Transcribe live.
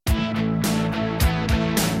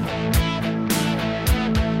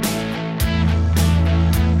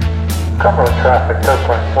Cumberland traffic,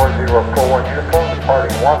 airplane 4041 uniform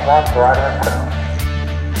departing 11 Glider and Crown.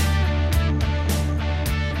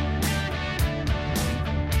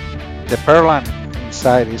 The Pearland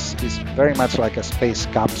inside is very much like a space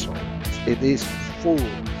capsule. It is full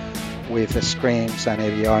with screens and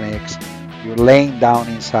avionics. You're laying down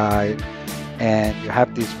inside and you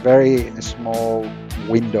have these very small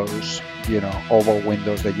windows, oval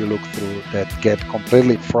windows that you look through that get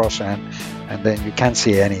completely frozen and then you can't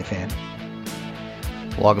see anything.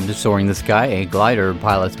 Welcome to Soaring the Sky, a glider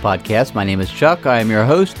pilots podcast. My name is Chuck. I am your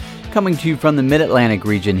host, coming to you from the Mid-Atlantic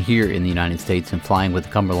region here in the United States and flying with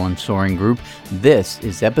the Cumberland Soaring Group. This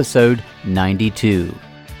is episode 92.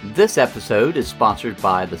 This episode is sponsored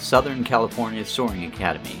by the Southern California Soaring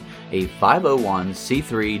Academy, a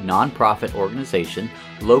 501c3 nonprofit organization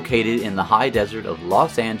located in the high desert of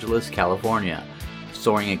Los Angeles, California.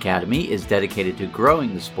 Soaring Academy is dedicated to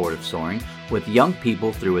growing the sport of soaring with young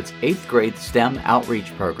people through its 8th grade STEM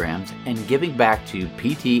outreach programs and giving back to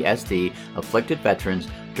PTSD afflicted veterans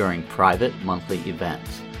during private monthly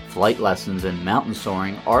events. Flight lessons and mountain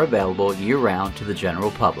soaring are available year-round to the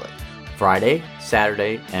general public, Friday,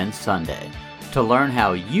 Saturday, and Sunday. To learn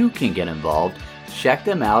how you can get involved, check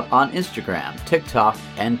them out on Instagram, TikTok,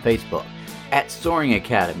 and Facebook at Soaring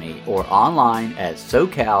Academy or online at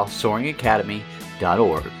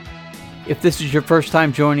SoCalSoaringAcademy.org. If this is your first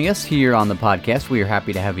time joining us here on the podcast, we are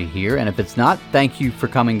happy to have you here. And if it's not, thank you for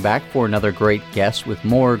coming back for another great guest with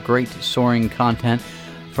more great soaring content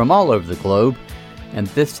from all over the globe. And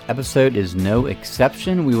this episode is no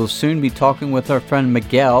exception. We will soon be talking with our friend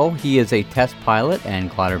Miguel. He is a test pilot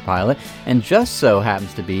and glider pilot, and just so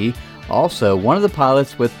happens to be also one of the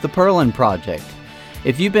pilots with the Pearland Project.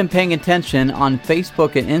 If you've been paying attention on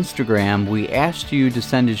Facebook and Instagram, we asked you to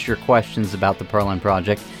send us your questions about the Pearland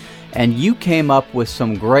Project, and you came up with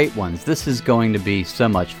some great ones. This is going to be so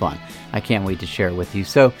much fun. I can't wait to share it with you.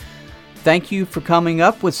 So thank you for coming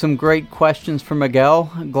up with some great questions for Miguel.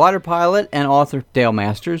 Glider pilot and author Dale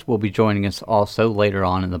Masters will be joining us also later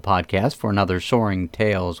on in the podcast for another Soaring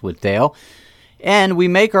Tales with Dale. And we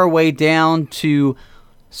make our way down to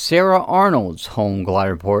Sarah Arnold's home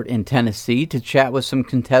glider port in Tennessee to chat with some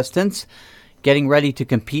contestants getting ready to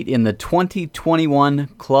compete in the 2021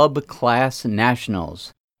 Club Class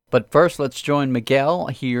Nationals. But first, let's join Miguel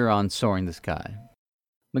here on Soaring the Sky.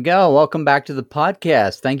 Miguel, welcome back to the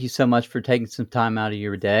podcast. Thank you so much for taking some time out of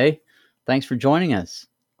your day. Thanks for joining us.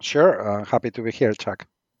 Sure. Happy to be here, Chuck.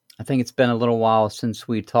 I think it's been a little while since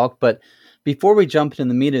we talked, but before we jump into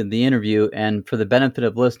the meat of the interview, and for the benefit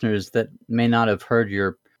of listeners that may not have heard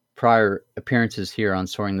your prior appearances here on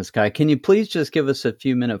Soaring the Sky, can you please just give us a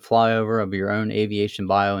few-minute flyover of your own aviation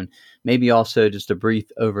bio and maybe also just a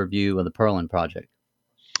brief overview of the Pearland Project?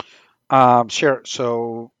 Sure.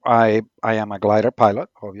 So I am a glider pilot,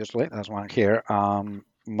 obviously. That's why I'm here.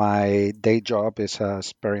 My day job is a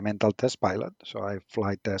experimental test pilot. So I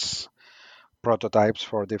fly test prototypes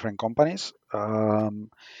for different companies. And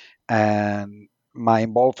my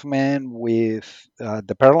involvement with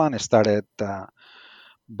the Pearland started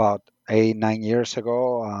about 8-9 years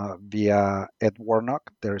ago via Ed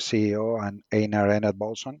Warnock, their CEO, and Einar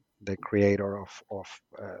Enedbolson, the creator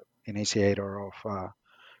initiator of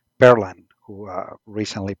Pearland, who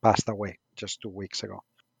recently passed away just 2 weeks ago.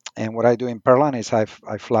 And what I do in Pearland is I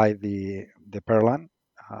fly the Pearland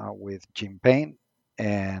with Jim Payne,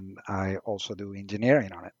 and I also do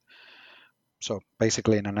engineering on it. So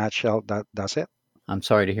basically, in a nutshell, that's it. I'm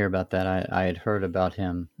sorry to hear about that. I had heard about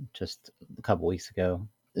him just a couple weeks ago.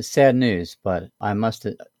 It's sad news, but I'm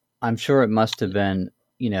sure it must have been,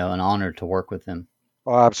 an honor to work with him.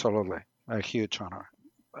 Oh, absolutely. A huge honor.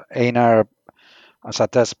 Einar, as a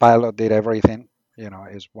test pilot, did everything.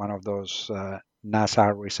 Is one of those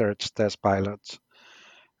NASA research test pilots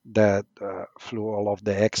that flew all of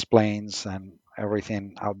the X-planes and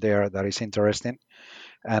everything out there that is interesting.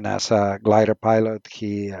 And as a glider pilot,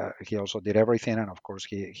 he also did everything. And of course,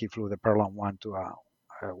 he flew the Pearland 1 to a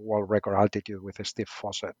world record altitude with Steve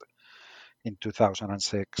Fossett in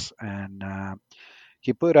 2006. And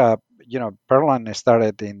he put up, Pearland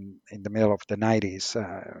started in the middle of the 90s,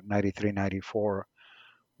 93, 94,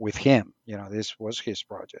 with him. This was his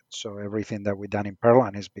project. So everything that we've done in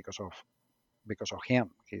Pearland is because of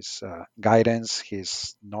him, his guidance,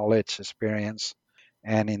 his knowledge, experience,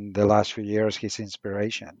 and in the last few years, his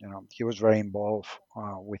inspiration. He was very involved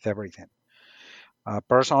with everything.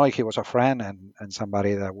 Personally, he was a friend and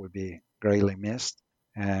somebody that would be greatly missed.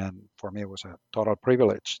 And for me, it was a total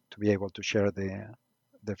privilege to be able to share the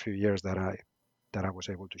few years that I was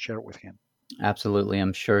able to share with him. Absolutely.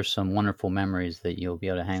 I'm sure some wonderful memories that you'll be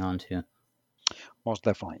able to hang on to. Most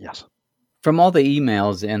definitely, yes. From all the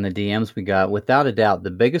emails and the DMs we got, without a doubt, the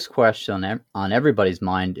biggest question on everybody's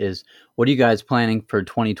mind is, what are you guys planning for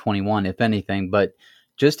 2021, if anything? But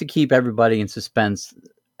just to keep everybody in suspense,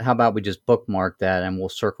 how about we just bookmark that and we'll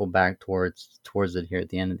circle back towards it here at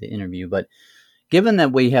the end of the interview. But given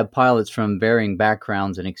that we have pilots from varying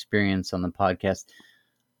backgrounds and experience on the podcast,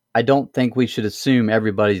 I don't think we should assume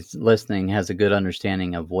everybody's listening has a good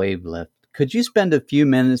understanding of wave lift. Could you spend a few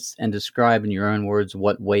minutes and describe in your own words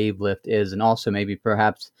what wave lift is, and also maybe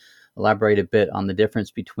perhaps elaborate a bit on the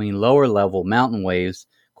difference between lower level mountain waves,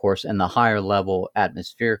 of course, and the higher level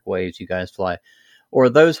atmospheric waves you guys fly? Or are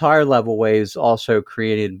those higher level waves also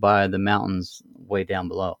created by the mountains way down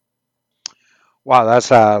below? Wow, that's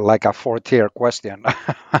like a four-tier question.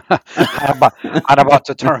 I'm about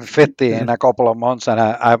to turn 50 in a couple of months, and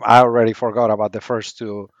I already forgot about the first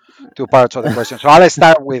two parts of the question. So I'll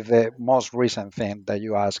start with the most recent thing that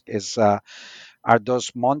you asked: is are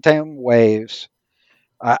those mountain waves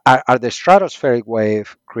are the stratospheric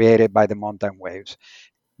wave created by the mountain waves?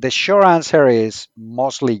 The short answer is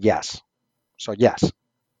mostly yes. So yes,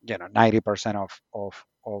 90%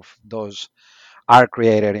 of those are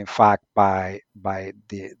created in fact by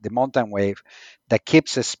the mountain wave that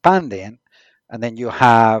keeps expanding, and then you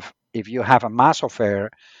have, if you have a mass of air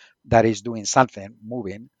that is doing something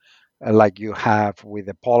moving, like you have with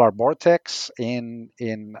the polar vortex in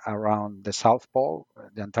around the South Pole,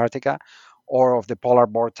 the Antarctica, or of the polar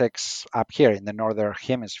vortex up here in the northern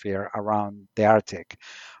hemisphere around the Arctic,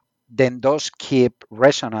 then those keep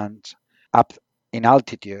resonant up in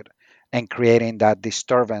altitude and creating that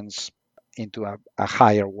disturbance into a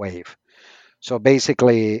higher wave. So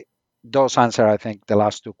basically, those answer, I think, the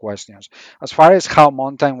last two questions. As far as how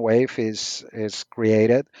mountain wave is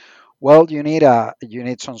created, well, you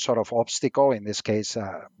need some sort of obstacle. In this case,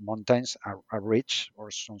 mountains, a ridge,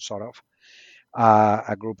 or some sort of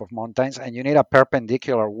a group of mountains, and you need a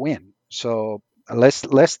perpendicular wind. So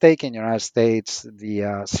let's take in United States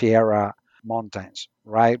the Sierra Mountains,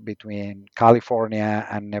 right between California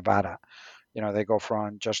and Nevada. They go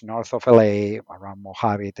from just north of LA, around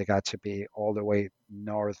Mojave, Tehachapi, all the way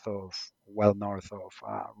north of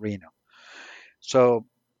Reno. So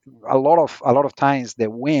a lot of times the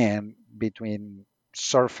wind between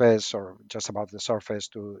surface or just above the surface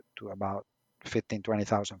to about 15,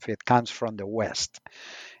 20,000 feet comes from the west.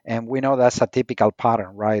 And we know that's a typical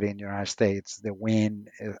pattern, right? In the United States, the wind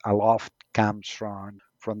aloft comes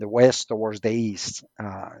from the west towards the east.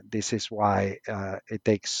 This is why it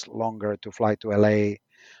takes longer to fly to LA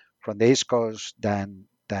from the east coast than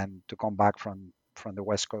to come back from the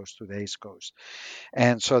west coast to the east coast.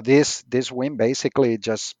 And so this wind basically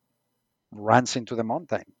just runs into the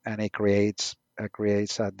mountain, and it creates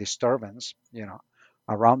a disturbance,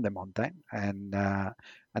 around the mountain, and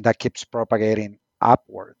that keeps propagating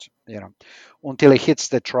upwards, until it hits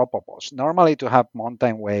the tropopause. Normally, to have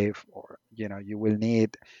mountain wave, or you will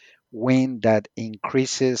need wind that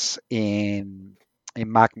increases in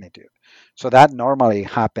magnitude. So that normally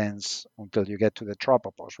happens until you get to the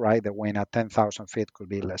tropopause, right? The wind at 10,000 feet could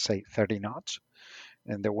be, let's say, 30 knots,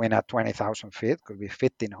 and the wind at 20,000 feet could be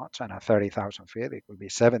 50 knots, and at 30,000 feet it could be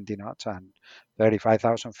 70 knots, and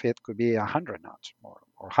 35,000 feet could be 100 knots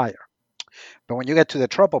or higher. But when you get to the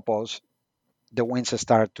tropopause, the winds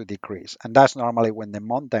start to decrease, and that's normally when the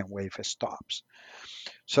mountain wave stops.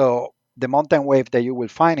 So the mountain wave that you will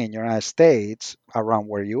find in the United States around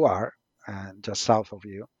where you are, and just south of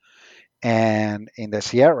you, and in the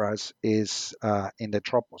Sierras is in the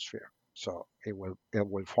troposphere. So it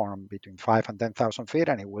will form between 5 and 10,000 feet,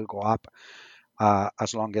 and it will go up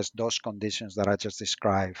as long as those conditions that I just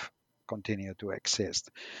described continue to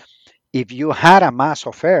exist. If you had a mass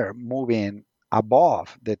of air moving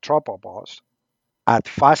above the tropopause at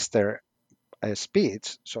faster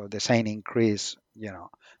speeds, so the same increase,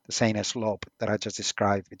 the same slope that I just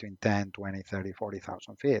described between 10, 20, 30,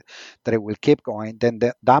 40,000 feet, that it will keep going, then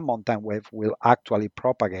that mountain wave will actually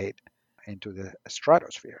propagate into the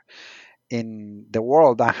stratosphere. In the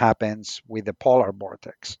world, that happens with the polar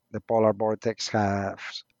vortex. The polar vortex has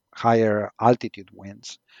higher altitude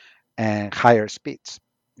winds and higher speeds,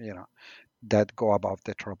 you know, that go above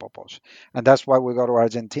the tropopause. And that's why we go to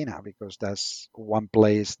Argentina, because that's one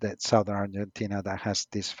place, that southern Argentina, that has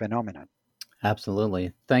this phenomenon.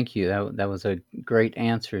 Absolutely. Thank you. That was a great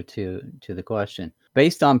answer to the question.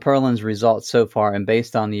 Based on Perlin's results so far and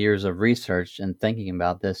based on the years of research and thinking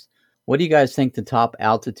about this, what do you guys think the top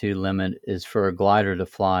altitude limit is for a glider to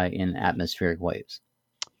fly in atmospheric waves?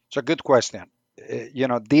 It's a good question.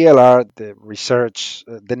 DLR, the research,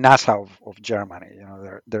 the NASA of Germany,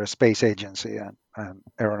 their space agency, an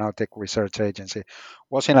aeronautic research agency,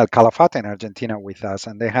 was in El Calafate in Argentina with us,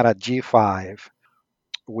 and they had a G5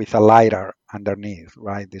 with a lidar underneath,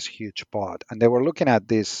 right? This huge pod, and they were looking at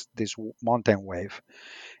this mountain wave,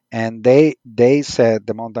 and they said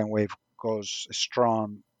the mountain wave goes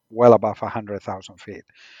strong well above 100,000 feet.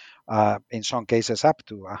 In some cases, up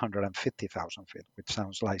to 150,000 feet, which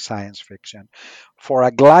sounds like science fiction. For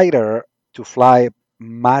a glider to fly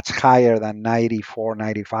much higher than 94,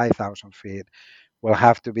 95,000 feet will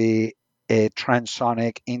have to be a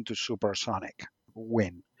transonic into supersonic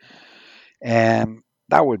wind, and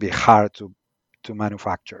that would be hard to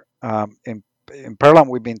manufacture. In Perlam,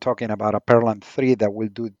 we've been talking about a Perlam 3 that will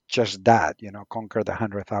do just that, conquer the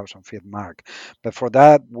 100,000 feet mark. But for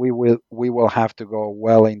that, we will have to go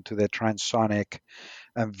well into the transonic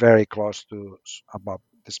and very close to above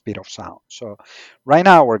the speed of sound. So right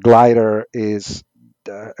now, our glider is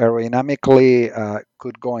aerodynamically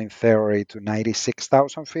could go in theory to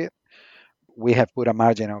 96,000 feet. We have put a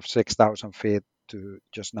margin of 6,000 feet to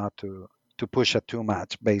just not to push it too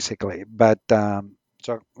much, basically. But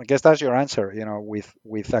so I guess that's your answer.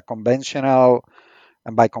 With a conventional,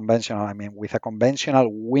 and by conventional I mean with a conventional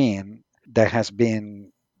wing that has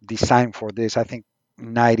been designed for this, I think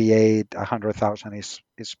 98, 100,000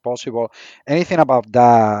 is possible. Anything above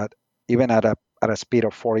that, even at a speed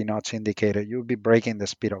of 40 knots indicated, you'll be breaking the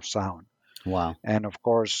speed of sound. Wow. And of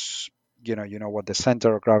course, you know what the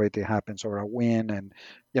center of gravity happens over a wind, and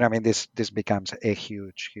I mean this becomes a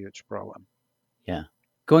huge problem. Yeah.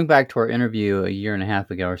 Going back to our interview a year and a half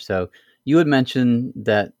ago or so, you had mentioned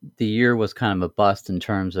that the year was kind of a bust in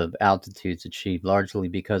terms of altitudes achieved, largely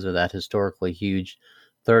because of that historically huge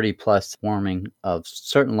 30 plus warming of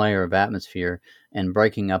certain layer of atmosphere and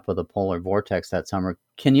breaking up of the polar vortex that summer.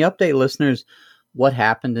 Can you update listeners what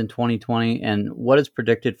happened in 2020 and what is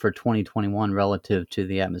predicted for 2021 relative to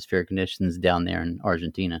the atmospheric conditions down there in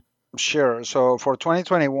Argentina? Sure. So for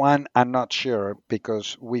 2021, I'm not sure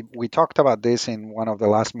because we talked about this in one of the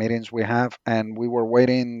last meetings we have, and we were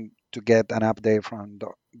waiting to get an update from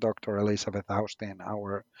Dr. Elizabeth Austin,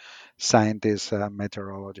 our scientist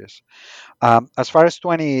meteorologist. As far as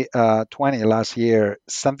 2020 last year,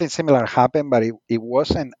 something similar happened, but it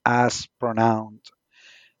wasn't as pronounced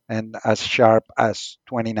and as sharp as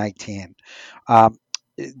 2019. Um,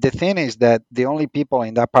 the thing is that the only people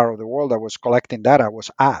in that part of the world that was collecting data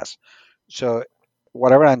was us. So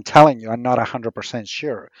whatever I'm telling you, I'm not 100%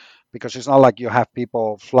 sure because it's not like you have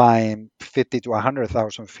people flying 50 to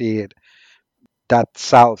 100,000 feet that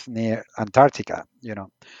south near Antarctica.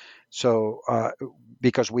 So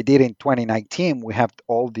because we did in 2019, we have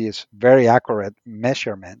all these very accurate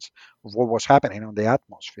measurements of what was happening on the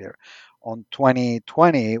atmosphere. On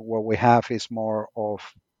 2020, what we have is more of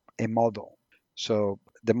a model. So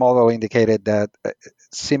the model indicated that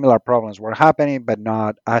similar problems were happening, but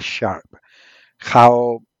not as sharp.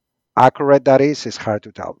 How accurate that is hard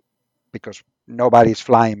to tell because nobody's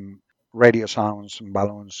flying radio sounds and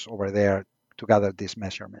balloons over there to gather these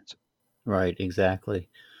measurements. Right, exactly.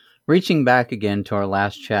 Reaching back again to our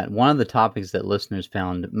last chat, one of the topics that listeners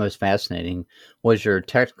found most fascinating was your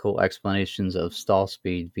technical explanations of stall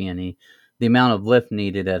speed, VNE, the amount of lift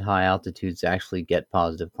needed at high altitudes to actually get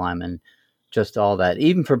positive climb, and just all that.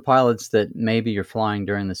 Even for pilots that maybe you're flying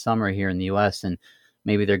during the summer here in the U.S. and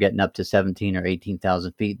maybe they're getting up to 17 or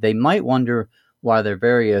 18,000 feet, they might wonder why their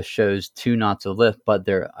Varia shows 2 knots of lift, but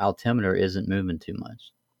their altimeter isn't moving too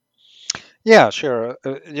much. Yeah, sure.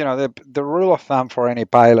 The rule of thumb for any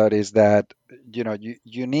pilot is that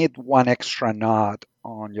you need one extra knot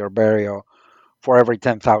on your Vario for every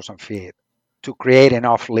 10,000 feet to create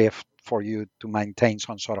enough lift for you to maintain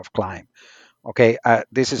some sort of climb. Okay,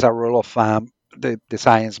 this is a rule of thumb. The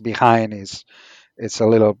science behind is it's a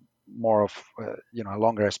little more of a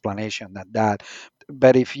longer explanation than that.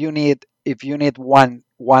 But if you need one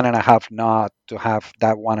and a half knot to have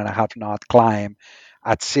that one and a half knot climb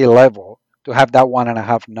at sea level, to have that one and a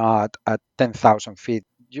half knot at 10,000 feet,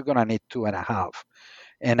 you're gonna need two and a half,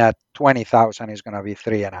 and at 20,000 is gonna be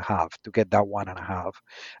three and a half to get that one and a half,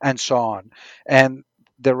 and so on. And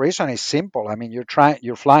the reason is simple. I mean,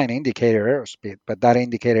 you're flying indicator airspeed, but that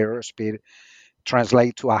indicator airspeed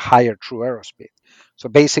translate to a higher true airspeed. So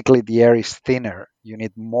basically, the air is thinner. You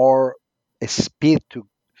need more speed to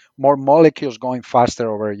more molecules going faster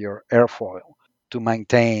over your airfoil to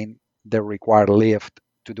maintain the required lift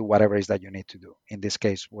to do whatever it is that you need to do. In this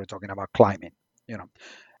case, we're talking about climbing. You know,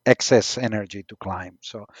 excess energy to climb.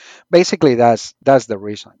 So basically, that's the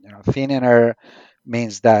reason. Thin air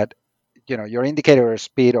means that your indicator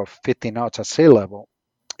speed of 50 knots at sea level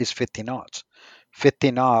is 50 knots.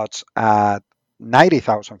 50 knots at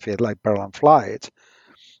 90,000 feet, like Perlan flights,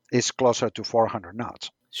 is closer to 400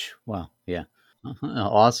 knots. Wow. Yeah.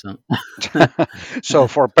 Awesome. So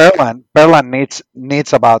for Perlan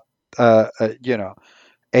needs about you know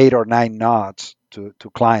 8 or 9 knots to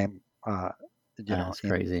climb That's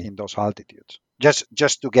crazy. in those altitudes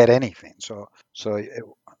just to get anything.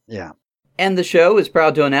 Yeah. And the show is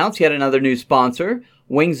proud to announce yet another new sponsor.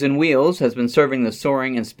 Wings and Wheels has been serving the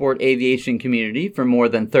soaring and sport aviation community for more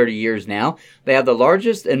than 30 years now. They have the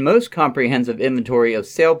largest and most comprehensive inventory of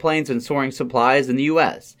sailplanes and soaring supplies in the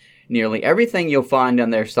U.S. Nearly everything you'll find on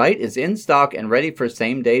their site is in stock and ready for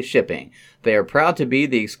same-day shipping. They are proud to be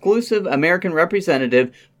the exclusive American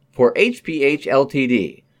representative for HPH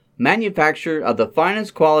Ltd., manufacturer of the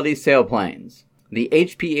finest quality sailplanes. The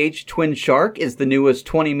HPH Twin Shark is the newest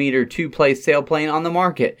 20-meter two-place sailplane on the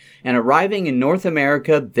market and arriving in North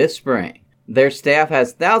America this spring. Their staff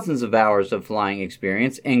has thousands of hours of flying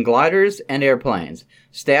experience in gliders and airplanes,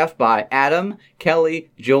 staffed by Adam,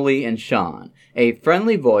 Kelly, Julie, and Sean. A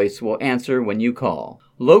friendly voice will answer when you call.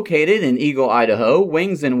 Located in Eagle, Idaho,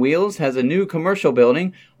 Wings and Wheels has a new commercial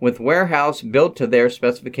building with warehouse built to their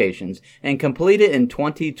specifications and completed in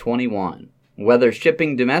 2021. Whether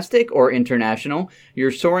shipping domestic or international,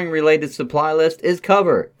 your soaring-related supply list is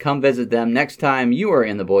covered. Come visit them next time you are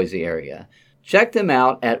in the Boise area. Check them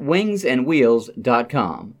out at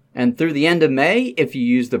wingsandwheels.com. And through the end of May, if you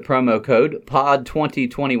use the promo code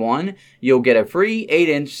POD2021, you'll get a free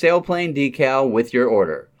 8-inch sailplane decal with your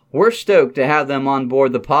order. We're stoked to have them on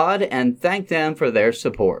board the pod and thank them for their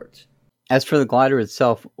support. As for the glider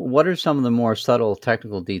itself, what are some of the more subtle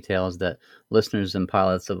technical details that listeners and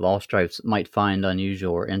pilots of all stripes might find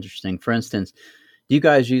unusual or interesting? For instance, do you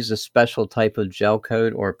guys use a special type of gel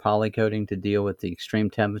coat or poly coating to deal with the extreme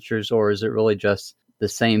temperatures, or is it really just the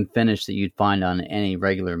same finish that you'd find on any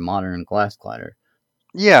regular modern glass glider?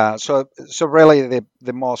 Yeah, so really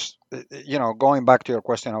the most going back to your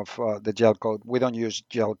question of the gel coat, we don't use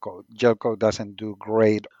gel coat. Gel coat doesn't do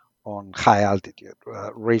great on high altitude.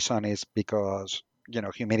 Reason is because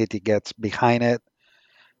humidity gets behind it,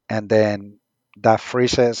 and then that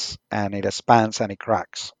freezes and it expands and it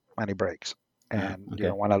cracks and it breaks, and you Okay.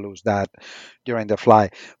 don't want to lose that during the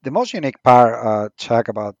fly. The most unique part, Chuck,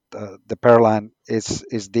 about the Pearland is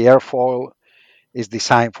the airfoil is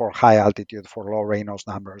designed for high altitude for low Reynolds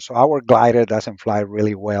numbers. So our glider doesn't fly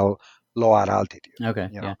really well low at altitude. Okay.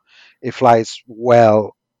 You Yeah. know, it flies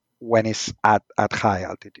well when it's at high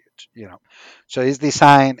altitude. So it's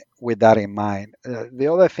designed with that in mind. The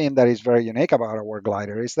other thing that is very unique about our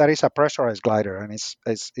glider is that it's a pressurized glider, and it's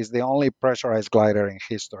the only pressurized glider in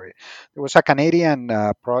history. There was a Canadian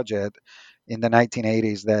project in the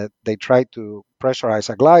 1980s that they tried to pressurize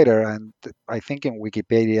a glider, and I think in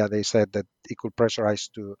Wikipedia they said that it could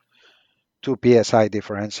pressurize to 2 psi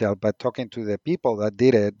differential. But talking to the people that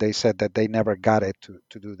did it, they said that they never got it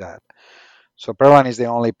to do that. So Perlan is the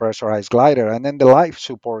only pressurized glider, and then the life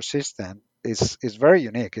support system is very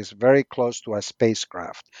unique. It's very close to a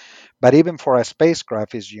spacecraft, but even for a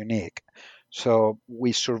spacecraft, is unique. So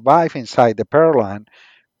we survive inside the Perlan,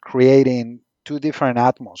 creating two different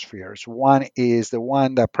atmospheres. One is the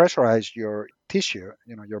one that pressurizes your tissue,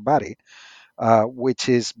 your body, which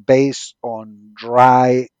is based on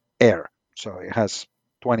dry air. So it has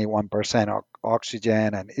 21%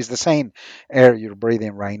 oxygen, and it's the same air you're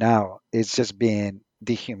breathing right now. It's just being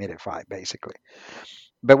dehumidified, basically.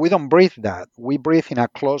 But we don't breathe that. We breathe in a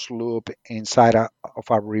closed loop inside of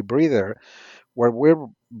a rebreather where we're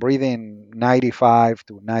breathing 95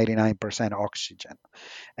 to 99% oxygen,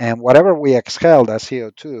 and whatever we exhale, that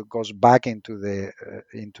CO2 goes back into the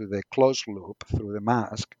closed loop through the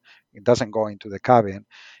mask. It doesn't go into the cabin.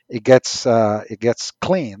 It gets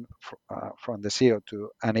cleaned from the CO2,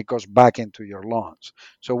 and it goes back into your lungs.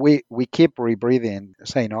 So we keep rebreathing the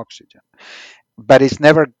same oxygen, but it's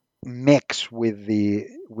never mixed with the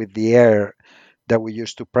air that we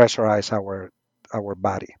use to pressurize our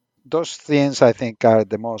body. Those things I think are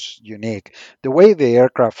the most unique. The way the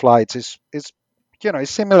aircraft flies is it's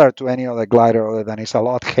similar to any other glider, other than it's a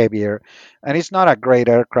lot heavier, and it's not a great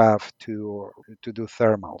aircraft to do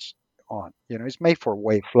thermals on. It's made for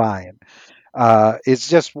wave flying. It's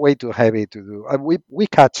just way too heavy to do. We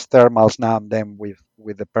catch thermals now and then with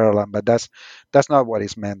the Pearland, but that's not what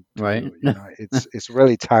it's meant to Right. do. It's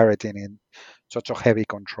really tiring in such a heavy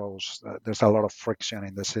controls. There's a lot of friction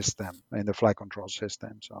in the system, in the flight control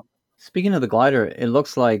system. So Speaking of the glider, it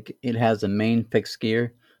looks like it has a main fixed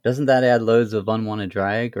gear. Doesn't that add loads of unwanted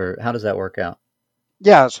drag, or how does that work out?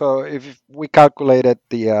 yeah, so if we calculated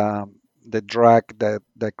the drag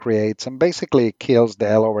that creates, and basically it kills the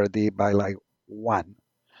L over D by like one,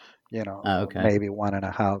 Oh, or okay. maybe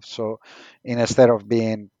 1.5. So instead of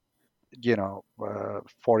being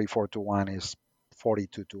 44 to 1 is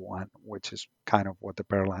 42 to 1, which is kind of what the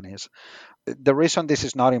Perlan is. The reason this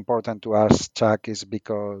is not important to us, Chuck, is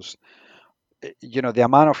because the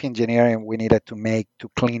amount of engineering we needed to make to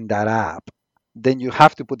clean that up, then you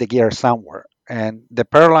have to put the gear somewhere. And the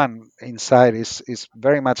Perlan inside is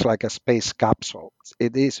very much like a space capsule.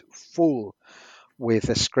 It is full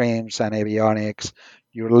with screens and avionics.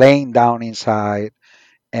 You're laying down inside,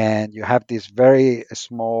 and you have these very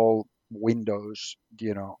small windows,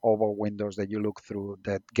 oval windows that you look through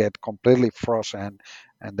that get completely frozen,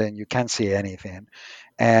 and then you can't see anything.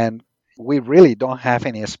 And we really don't have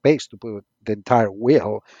any space to put the entire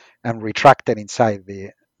wheel and retract it inside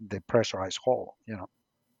the pressurized hole.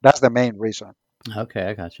 That's the main reason. Okay,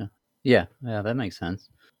 I gotcha. Yeah, that makes sense.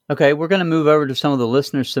 Okay, we're going to move over to some of the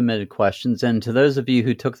listener submitted questions. And to those of you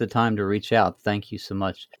who took the time to reach out, thank you so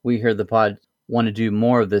much. We here at the pod want to do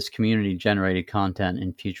more of this community generated content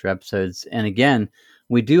in future episodes. And again,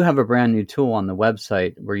 we do have a brand new tool on the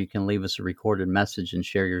website where you can leave us a recorded message and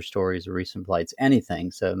share your stories or recent flights,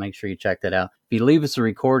 anything. So make sure you check that out. If you leave us a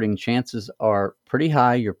recording, chances are pretty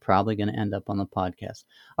high you're probably going to end up on the podcast.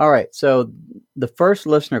 All right, so the first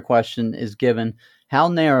listener question is given how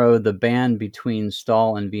narrow the band between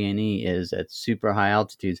stall and VNE is at super high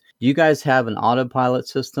altitudes. Do you guys have an autopilot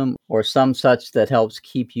system or some such that helps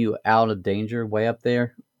keep you out of danger way up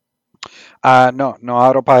there? No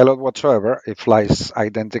autopilot whatsoever. It flies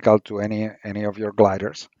identical to any of your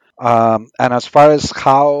gliders. And as far as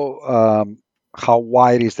how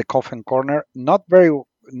wide is the coffin corner, not very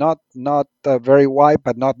wide,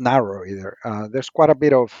 but not narrow either. There's quite a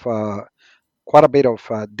bit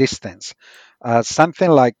of distance, something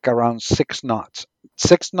like around 6 knots.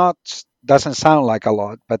 6 knots doesn't sound like a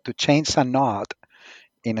lot, but to change a knot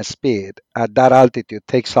in a speed at that altitude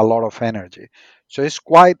takes a lot of energy. So it's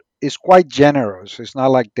quite generous. It's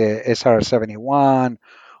not like the SR-71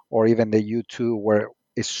 or even the U2 where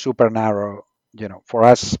it's super narrow. For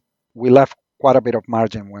us, we left quite a bit of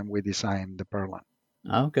margin when we designed the Perlan.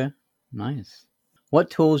 Okay, nice.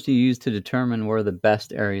 What tools do you use to determine where the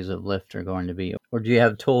best areas of lift are going to be? Or do you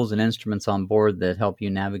have tools and instruments on board that help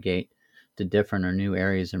you navigate to different or new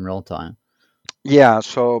areas in real time? Yeah,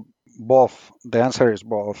 so both. The answer is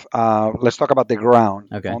both. Let's talk about the ground.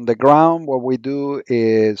 Okay. On the ground, what we do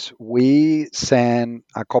is we send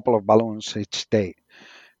a couple of balloons each day,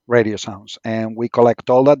 radio sounds, and we collect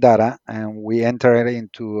all that data and we enter it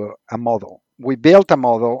into a model. We built a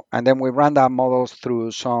model and then we run that model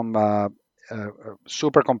through some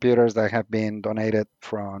supercomputers that have been donated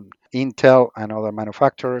from Intel and other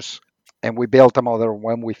manufacturers. And we built a model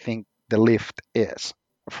when we think the lift is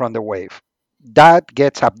from the wave. That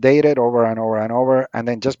gets updated over and over and over. And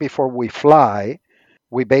then just before we fly,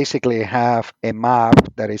 we basically have a map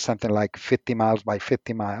that is something like 50 miles by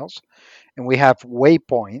 50 miles. And we have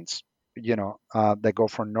waypoints, that go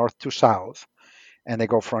from north to south and they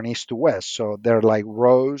go from east to west. So they're like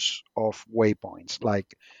rows of waypoints,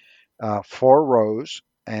 like 4 rows,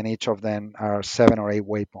 and each of them are 7 or 8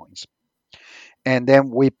 waypoints. And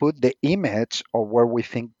then we put the image of where we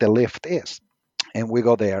think the lift is, and we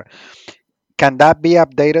go there. Can that be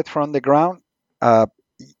updated from the ground? Uh,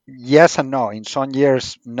 yes and no. In some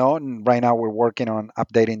years, no. And right now, we're working on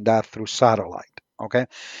updating that through satellite. Okay.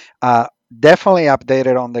 Definitely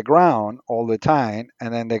updated on the ground all the time,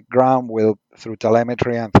 and then the ground will, through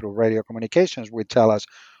telemetry and through radio communications, will tell us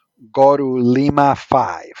go to Lima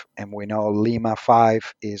 5, and we know Lima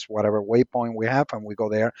 5 is whatever waypoint we have, and we go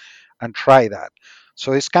there and try that.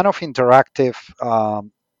 So it's kind of interactive,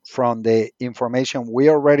 from the information we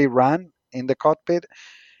already run in the cockpit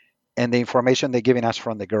and the information they're giving us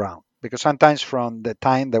from the ground. Because sometimes from the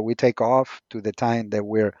time that we take off to the time that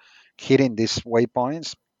we're hitting these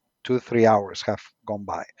waypoints, 2-3 hours have gone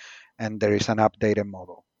by, and there is an updated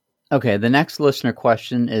model. Okay, the next listener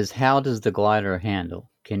question is how does the glider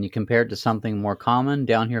handle? Can you compare it to something more common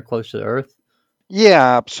down here close to the Earth?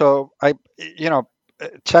 Yeah, so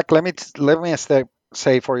Chuck, let me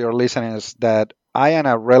say for your listeners that I am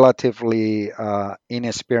a relatively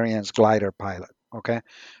inexperienced glider pilot. Okay,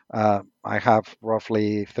 I have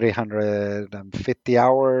roughly 350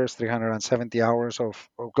 hours, 370 hours of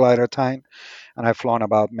glider time, and I've flown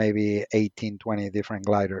about maybe 18, 20 different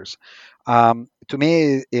gliders. To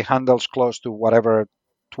me, it handles close to whatever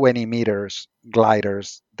 20 meters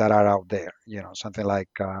gliders that are out there. Something like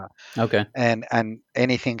Okay. and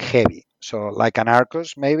anything heavy. So like an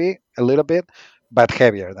Arcos, maybe a little bit, but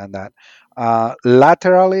heavier than that.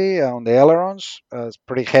 Laterally on the ailerons, it's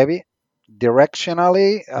pretty heavy.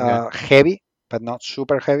 Directionally, heavy, but not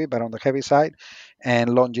super heavy, but on the heavy side.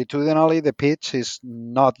 And longitudinally, the pitch is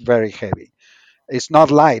not very heavy. It's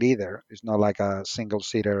not light either. It's not like a single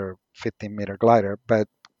seater 15-meter glider, but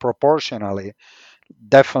proportionally,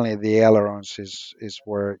 definitely the ailerons is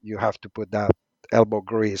where you have to put that elbow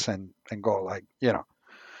grease and go like,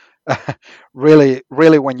 really,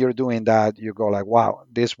 really when you're doing that, you go like, wow,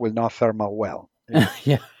 this will not thermal well,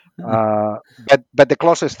 Yeah. but the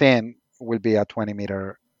closest thing will be a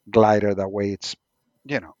 20-meter glider that weighs,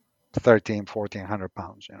 you know, 13, 1,400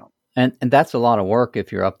 pounds, And that's a lot of work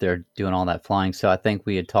if you're up there doing all that flying. So I think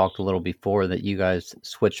we had talked a little before that you guys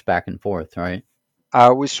switch back and forth, right?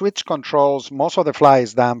 We switch controls. Most of the fly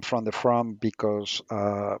is done from the front because,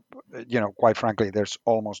 quite frankly, there's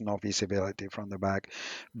almost no visibility from the back.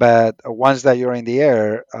 But once that you're in the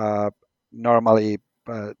air, normally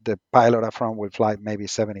the pilot up front will fly maybe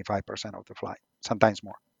 75% of the flight, sometimes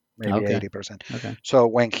more, maybe Okay. 80%. Okay. So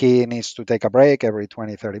when he needs to take a break every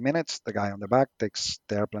 20, 30 minutes, the guy on the back takes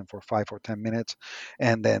the airplane for 5 or 10 minutes.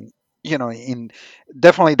 And then, in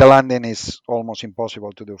definitely the landing is almost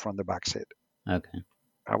impossible to do from the back seat. Okay.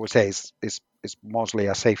 I would say it's mostly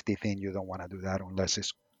a safety thing. You don't want to do that unless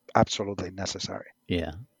it's absolutely necessary.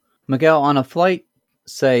 Yeah. Miguel, on a flight,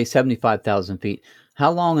 say 75,000 feet,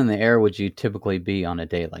 how long in the air would you typically be on a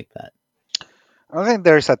day like that? I think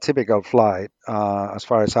there's a typical flight as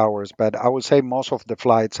far as hours, but I would say most of the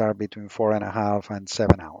flights are between 4.5 and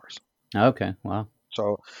 7 hours. Okay. Wow.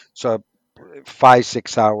 So so 5,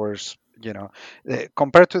 6 hours.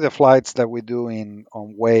 Compared to the flights that we do in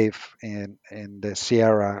on Wave in the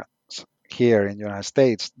Sierra here in the United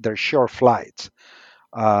States, they're short flights.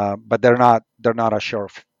 But they're not a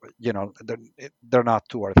short, they're not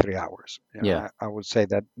 2 or 3 hours. Yeah. I would say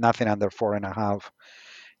that nothing under 4.5,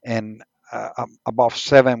 and above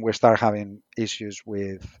 7 we start having issues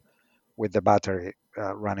with the battery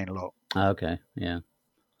running low. Okay. Yeah.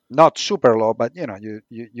 Not super low, but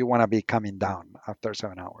you want to be coming down after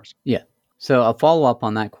 7 hours. Yeah. So a follow up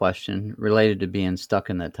on that question related to being stuck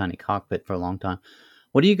in that tiny cockpit for a long time.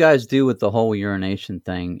 What do you guys do with the whole urination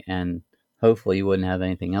thing? And hopefully you wouldn't have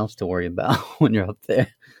anything else to worry about when you're up there.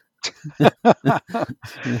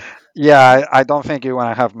 Yeah, I don't think you want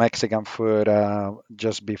to have Mexican food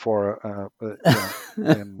just before,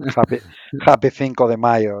 and happy Cinco de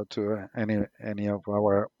Mayo to any of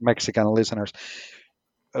our Mexican listeners.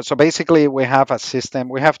 So basically, we have a system.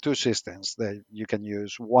 We have two systems that you can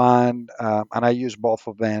use. One, and I use both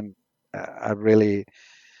of them. I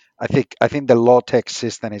think the low tech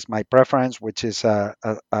system is my preference, which is a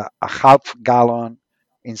half gallon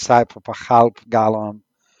inside of a half gallon,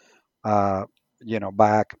 uh,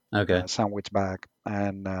 bag, Okay. sandwich bag,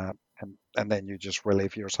 and then you just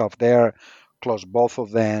relieve yourself there, close both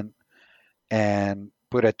of them, and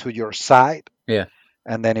put it to your side, Yeah.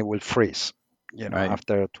 and then it will freeze. Right.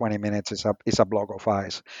 After 20 minutes, it's a block of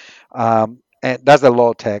ice. And that's the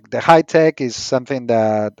low tech. The high tech is something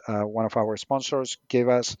that one of our sponsors gave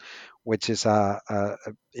us, which is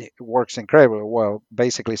it works incredibly well.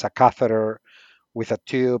 Basically, it's a catheter with a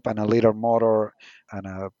tube and a liter motor and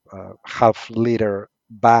a half-liter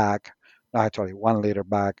bag, actually 1 liter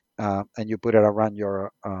bag, and you put it around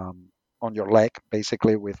your on your leg,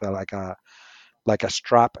 basically with like a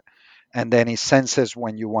strap, and then it senses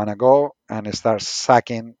when you want to go and it starts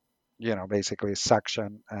sucking, basically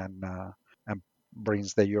suction and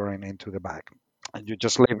brings the urine into the bag, and you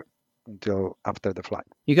just leave it until after the flight.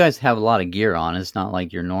 You guys have a lot of gear on. It's not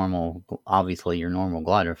like your normal, obviously, your normal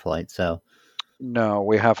glider flight. So, No,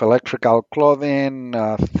 we have electrical clothing,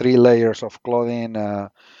 3 layers of clothing.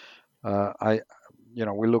 I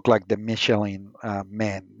we look like the Michelin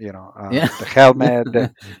men. yeah. The helmet,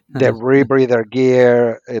 the rebreather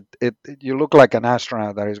gear. You look like an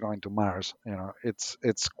astronaut that is going to Mars.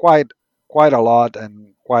 It's quite a lot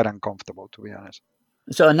and quite uncomfortable, to be honest.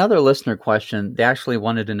 So, another listener question, they actually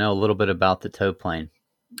wanted to know a little bit about the tow plane.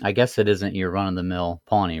 I guess it isn't your run of the mill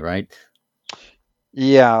Pawnee, right?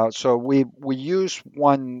 Yeah, so we use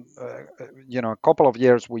one, a couple of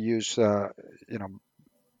years we use, you know,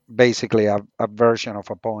 basically a version of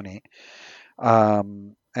a pony,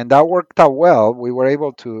 and that worked out well. We were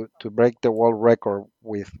able to break the world record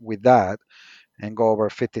with that and go over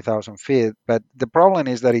 50,000 feet. But the problem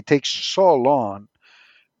is that it takes so long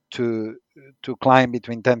to to climb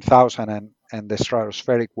between 10,000 and the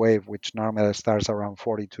stratospheric wave, which normally starts around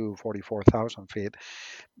 42, 44,000 feet,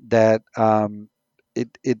 that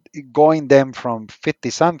going them from 50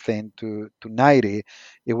 something to 90,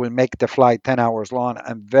 it will make the flight 10 hours long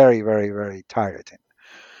and very, very, very tiring.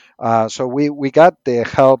 So we got the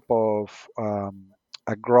help of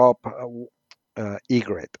a Grop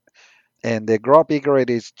Egret, and the Grop Egret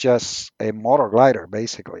is just a motor glider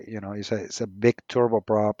basically. It's a big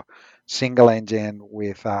turboprop, single engine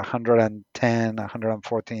with 110,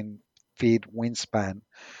 114 feet wingspan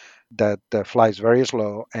that flies very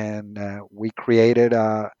slow. And we created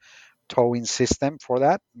a towing system for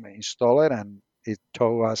that, install it, and it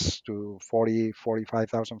tow us to 40,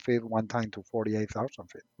 45,000 feet, one time to 48,000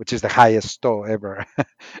 feet, which is the highest tow ever in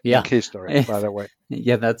Yeah. history, by the way.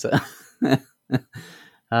 Yeah, that's a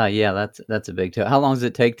yeah, that's a big tow. How long does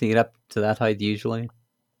it take to get up to that height usually?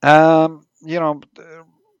 You know,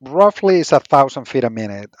 roughly it's 1,000 feet a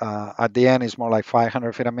minute. At the end, it's more like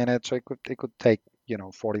 500 feet a minute, so it could take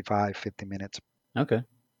 45, 50 minutes. Okay.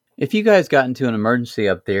 If you guys got into an emergency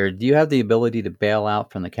up there, do you have the ability to bail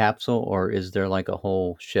out from the capsule, or is there like a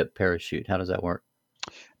whole ship parachute? How does that work?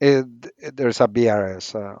 It, there's a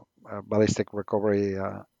BRS, a ballistic recovery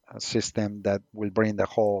system that will bring the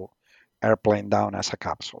whole airplane down as a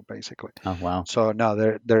capsule, basically. Oh, wow. So no,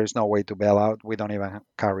 there is no way to bail out. We don't even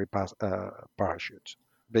carry parachutes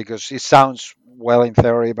because it sounds well in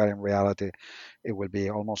theory, but in reality, it will be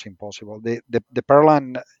almost impossible. The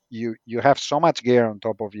Perlan, you have so much gear on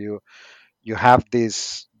top of you. You have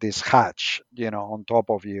this hatch, on top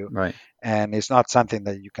of you, Right. and it's not something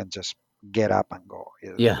that you can just get up and go.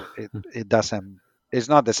 It Yeah. it doesn't. It's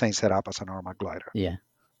not the same setup as a normal glider. Yeah.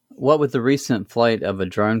 What with the recent flight of a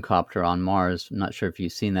drone copter on Mars, I'm not sure if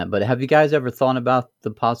you've seen that, but have you guys ever thought about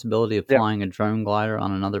the possibility of Yeah. flying a drone glider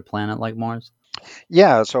on another planet like Mars?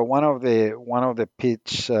 Yeah, so one of the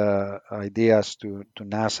pitch ideas to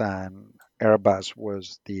NASA and Airbus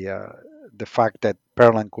was the fact that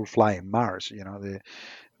Perlan could fly in Mars. The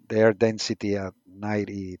air density at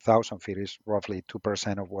 90,000 feet is roughly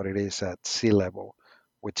 2% of what it is at sea level,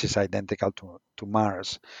 which is identical to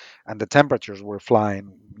Mars, and the temperatures were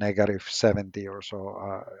flying -70 or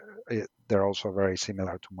so. They're also very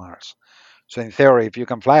similar to Mars. So in theory, if you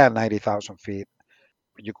can fly at 90,000 feet,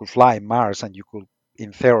 you could fly Mars and you could,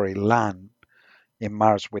 in theory, land in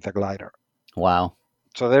Mars with a glider. Wow.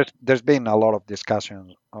 So there's been a lot of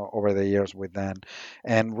discussions over the years with them,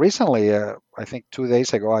 and recently, I think 2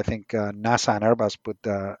 days ago, I think NASA and Airbus put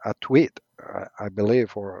a tweet, I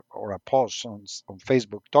believe, or a post on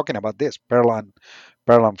Facebook talking about this Perlan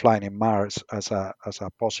flying in Mars as a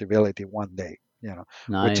possibility one day.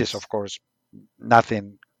 Which is Nice. of course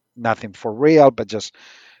nothing nothing for real, but just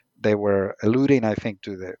they were alluding, I think,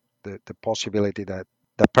 to the possibility that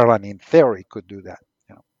the Perlan in theory could do that.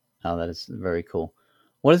 You know. Oh, that is very cool.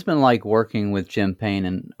 What has it been like working with Jim Payne,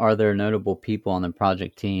 and are there notable people on the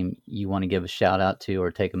project team you want to give a shout out to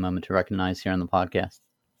or take a moment to recognize here on the podcast?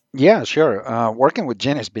 Yeah, sure. Working with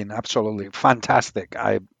Jen has been absolutely fantastic.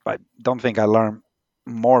 I don't think I learned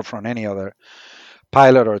more from any other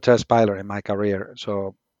pilot or test pilot in my career.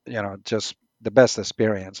 So, just the best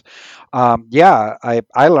experience. Yeah,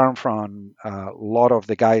 I learned from a lot of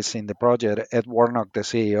the guys in the project. Ed Warnock, the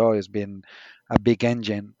CEO, has been a big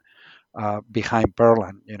engine behind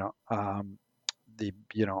Perlan.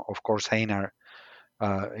 Of course, Einar,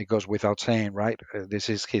 it goes without saying, right? This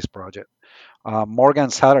is his project. Morgan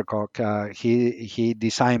Sattercock, he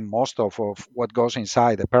designed most of what goes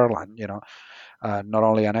inside the Perlan. Not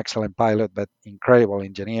only an excellent pilot but incredible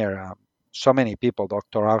engineer. So many people,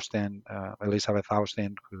 Dr. Austin, Elizabeth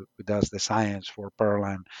Austin, who does the science for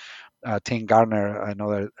Perlan, Tim Garner,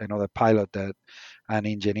 another pilot, that an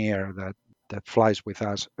engineer that flies with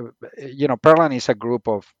us. Perlan is a group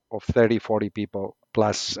of 30, 40 people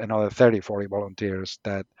plus another 30, 40 volunteers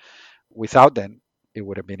that without them it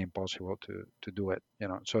would have been impossible to do it.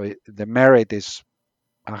 So the merit is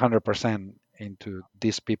 100% into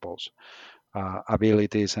these people's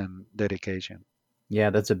abilities and dedication. Yeah,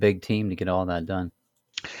 that's a big team to get all that done.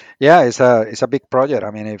 Yeah, it's a big project.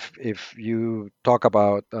 I mean, if you talk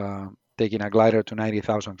about taking a glider to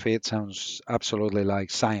 90,000 feet, sounds absolutely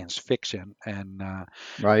like science fiction. And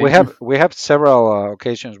we Right. have we have several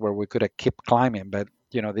occasions where we could have kept climbing, but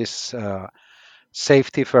this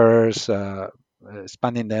safety first,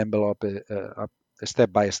 expanding the envelope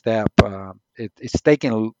step by step. It's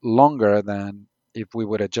taking longer than if we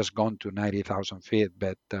would have just gone to 90,000 feet.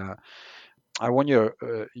 But I want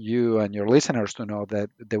you and your listeners to know that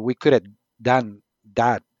we could have done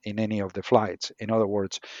that in any of the flights. In other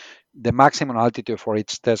words, the maximum altitude for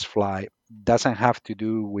each test flight doesn't have to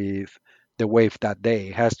do with the wave that day.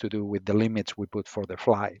 It has to do with the limits we put for the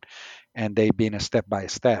flight, and they being a step by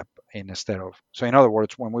step instead of. So in other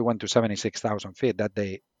words, when we went to 76,000 feet that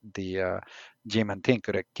day, the Jim and Tim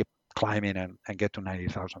could have kept climbing and get to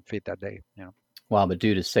 90,000 feet that day. Wow, but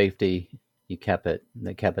due to safety, they kept it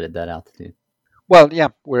at that altitude. Well, yeah,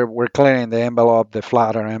 we're clearing the envelope, the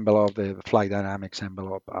flatter envelope, the flight dynamics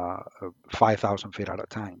envelope, 5,000 feet at a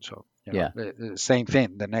time. So Yeah. Same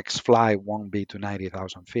thing. The next flight won't be to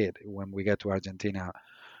 90,000 feet. When we get to Argentina,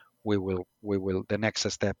 the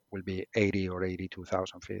next step will be 80 or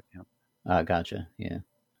 82,000 feet. Gotcha. Yeah.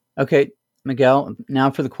 Okay, Miguel,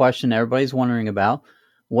 now for the question everybody's wondering about.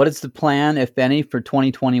 What is the plan, if any, for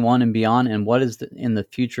 2021 and beyond, and what is in the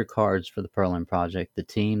future cards for the Perlin project, the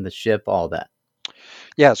team, the ship, all that?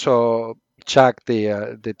 Yeah, so Chuck,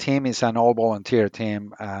 the team is an all volunteer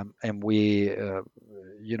team, and we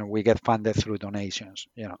get funded through donations.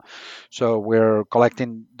 So we're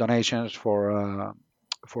collecting donations for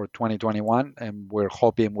 2021, and we're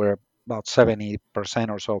hoping we're about 70%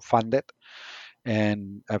 or so funded.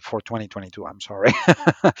 And for 2022, I'm sorry.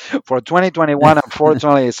 For 2021,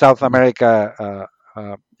 unfortunately, South America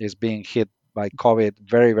is being hit by COVID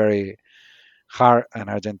very, very hard, and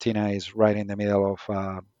Argentina is right in the middle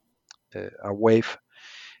of a wave,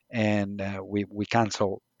 and we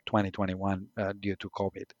canceled 2021 due to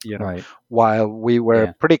COVID. Right. While we were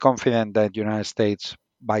Yeah. pretty confident that United States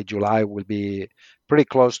by July will be pretty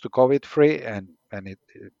close to COVID free, and it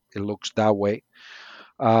looks that way.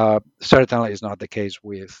 Certainly is not the case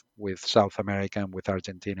with South America and with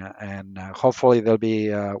Argentina, and hopefully they'll be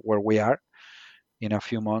where we are in a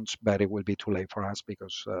few months, but it will be too late for us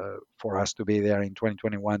because for us to be there in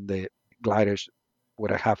 2021, the gliders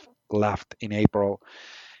would have left in April,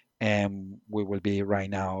 and we will be right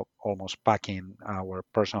now almost packing our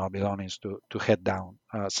personal belongings to head down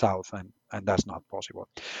south, and that's not possible.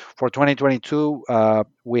 For 2022,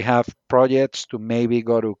 we have projects to maybe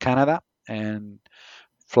go to Canada and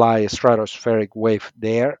fly stratospheric wave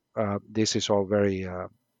there. This is all very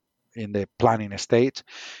in the planning stage,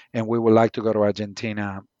 and we would like to go to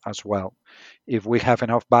Argentina as well. If we have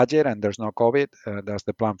enough budget and there's no COVID, that's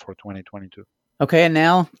the plan for 2022. Okay, and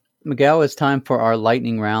now, Miguel, it's time for our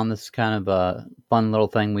lightning round. This is kind of a fun little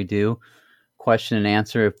thing we do. Question and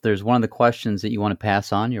answer. If there's one of the questions that you want to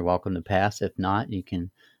pass on, you're welcome to pass. If not, you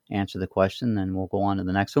can answer the question, then we'll go on to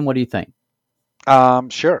the next one. What do you think?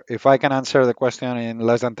 Sure. If I can answer the question in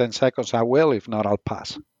less than 10 seconds, I will. If not, I'll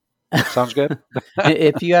pass. Sounds good?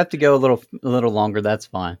 If you have to go a little longer, that's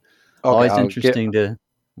fine. Okay, Always interesting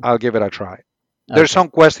I'll give it a try. There's some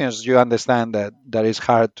questions you understand that is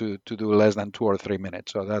hard to do less than 2 or 3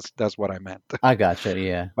 minutes. So that's what I meant. I gotcha,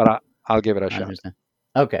 yeah. But I'll give it a shot. Understand.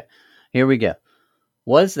 Okay, here we go.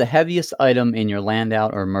 What is the heaviest item in your land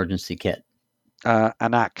out or emergency kit?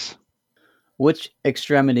 An axe. Which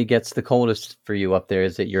extremity gets the coldest for you up there?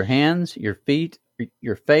 Is it your hands, your feet,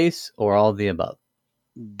 your face, or all of the above?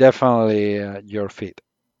 Definitely your feet.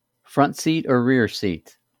 Front seat or rear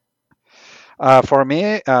seat? For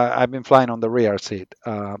me, I've been flying on the rear seat.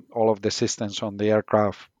 All of the systems on the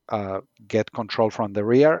aircraft get control from the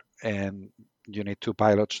rear, and you need 2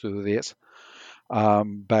 pilots to do this.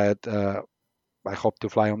 But I hope to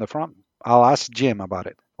fly on the front. I'll ask Jim about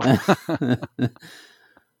it.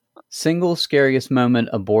 Single scariest moment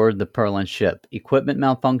aboard the Perlin ship? Equipment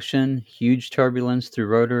malfunction, huge turbulence through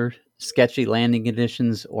rotor, sketchy landing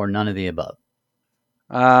conditions, or none of the above?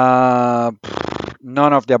 None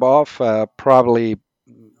of the above. Probably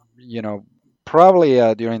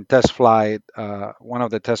during test flight, one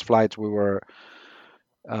of the test flights we were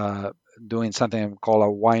doing something called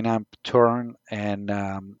a wind-up turn, and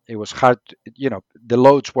it was hard. The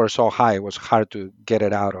loads were so high, it was hard to get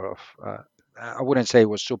it out of. I wouldn't say it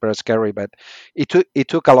was super scary, but it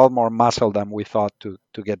took a lot more muscle than we thought to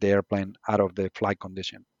get the airplane out of the flight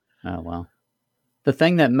condition. Oh, wow. The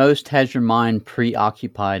thing that most has your mind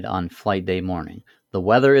preoccupied on flight day morning. The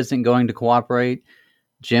weather isn't going to cooperate.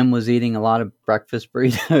 Jim was eating a lot of breakfast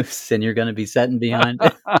burritos, and you're going to be sitting behind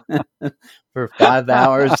it for 5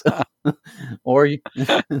 hours. or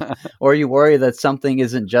you worry that something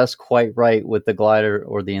isn't just quite right with the glider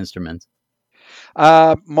or the instruments.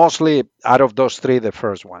 Mostly out of those 3, the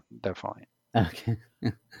first one, definitely. Okay.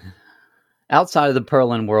 Outside of the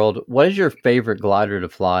Perlin world, what is your favorite glider to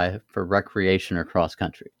fly for recreation or cross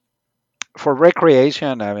country? For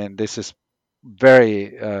recreation, I mean, this is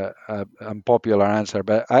very unpopular answer,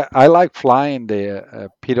 but I like flying the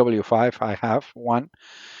PW5. I have one,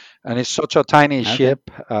 and it's such a tiny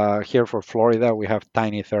ship. Here for Florida, we have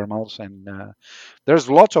tiny thermals, and there's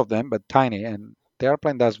lots of them, but tiny, and the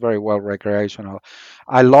airplane does very well recreational.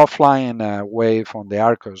 I love flying wave on the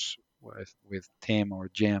Arcos with Tim or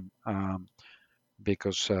Jim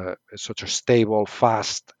because it's such a stable,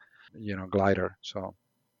 fast, glider. So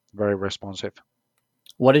very responsive.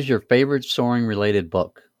 What is your favorite soaring related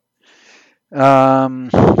book?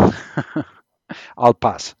 I'll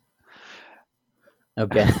pass.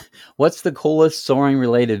 Okay. What's the coolest soaring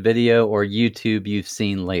related video or YouTube you've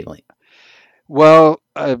seen lately? Well,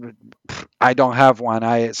 I don't have one.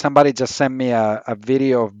 I Somebody just sent me a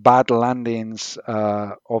video of bad landings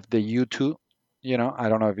of the U2. I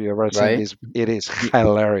don't know if you ever seen Right? this. It is Y-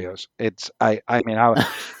 hilarious. I mean,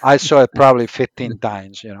 I saw it probably 15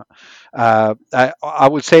 times. I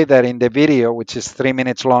would say that in the video, which is 3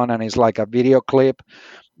 minutes long and is like a video clip,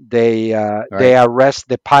 they Right. arrest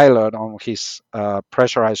the pilot on his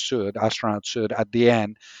pressurized suit, astronaut suit, at the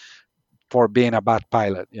end for being a bad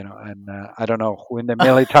pilot. And I don't know who in the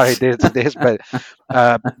military did this, but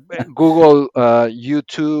uh, Google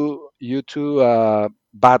U2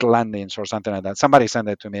 bad landings or something like that. Somebody sent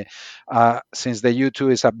it to me. Since the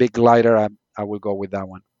U2 is a big glider, I will go with that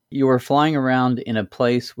one. You are flying around in a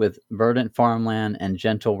place with verdant farmland and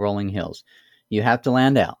gentle rolling hills. You have to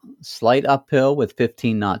land out. Slight uphill with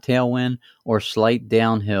 15 knot tailwind or slight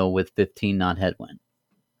downhill with 15 knot headwind.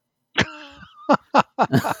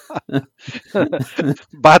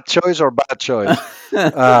 Bad choice or bad choice?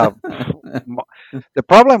 Uh, the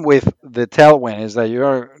problem with the tailwind is that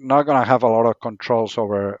you're not going to have a lot of controls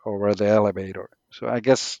over the elevator. So I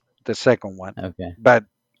guess the second one, Okay. but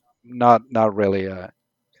not really.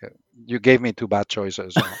 You gave me two bad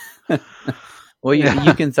choices. So. Well, you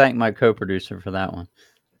Yeah. can thank my co producer for that one.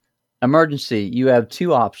 Emergency, you have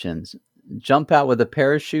two options: jump out with a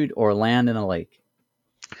parachute or land in a lake.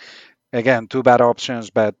 Again, two bad options,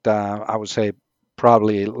 but I would say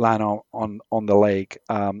probably land on the lake.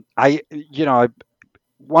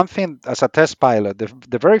 One thing as a test pilot,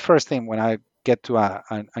 the very first thing when I get to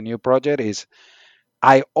a new project is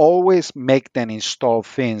I always make them install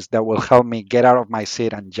things that will help me get out of my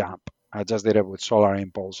seat and jump. I just did it with Solar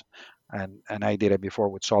Impulse, and I did it before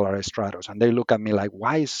with Solar Stratos. And they look at me like,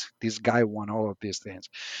 why is this guy want all of these things?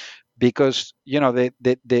 Because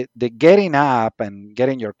the getting up and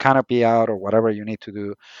getting your canopy out or whatever you need to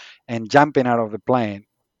do and jumping out of the plane,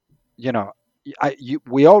 you know,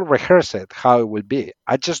 we all rehearse it how it will be.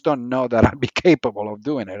 I just don't know that I'd be capable of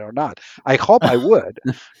doing it or not. I hope I would.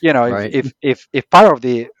 If Right. if part of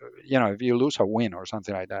the, if you lose a wing or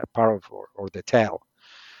something like that, part of or the tail,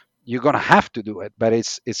 you're gonna have to do it. But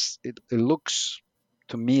it looks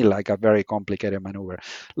to me like a very complicated maneuver.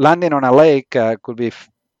 Landing on a lake could be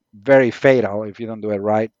very fatal if you don't do it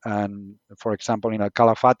right. And for example, in El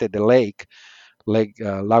Calafate, the lake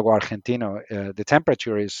Lago Argentino, the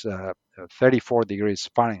temperature is 34 degrees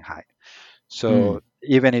Fahrenheit. Mm. So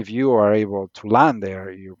even if you are able to land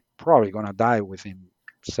there, you're probably going to die within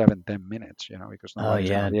 7-10 minutes, because Oh, nobody's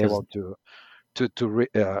going yeah. to It be does. able to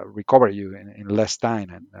recover you in less time.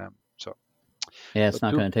 And Yeah, so it's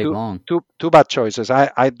not going to take long. two bad choices.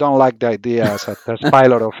 I don't like the idea as a test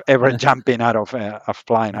pilot of ever jumping out of a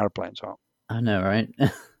flying airplane. So I know, right?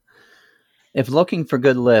 If looking for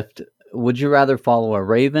good lift, would you rather follow a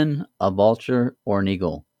raven, a vulture, or an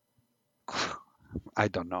eagle? I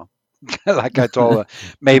don't know. Like I told,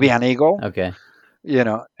 maybe an eagle. Okay.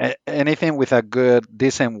 Anything with a good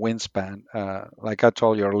decent wingspan, like I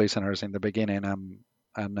told your listeners in the beginning,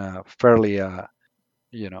 I'm fairly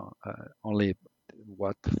only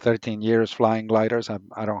what 13 years flying gliders.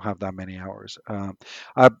 I don't have that many hours.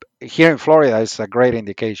 Here in Florida, it's a great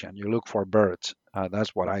indication. You look for birds.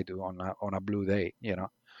 That's what I do on a blue day.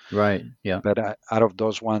 Right. Yeah. But out of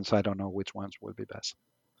those ones, I don't know which ones will be best.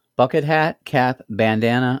 Bucket hat, cap,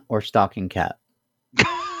 bandana, or stocking cap?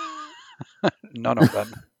 None of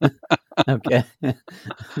them. Okay.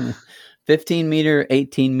 15 meter,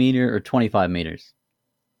 18 meter, or 25 meters?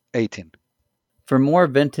 18. For more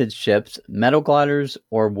vintage ships, metal gliders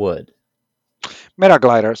or wood?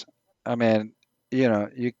 Metagliders. I mean,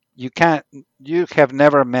 you can't you have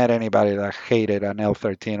never met anybody that hated an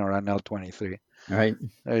L13 or an L23. Right.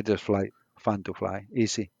 They just fun to fly,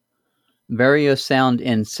 easy. Vario sound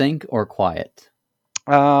in sync or quiet?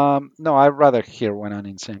 No, I'd rather hear when I'm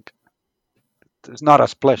in sync. It's not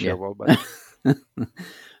as Yeah. pleasurable, but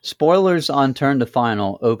Spoilers on turn to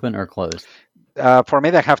final, open or closed? for me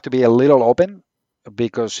they have to be a little open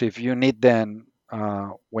because if you need them,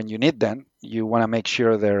 when you need them, you want to make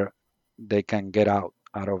sure they can get out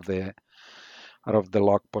of the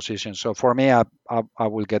lock position. So for me, I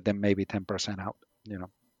will get them maybe 10% out.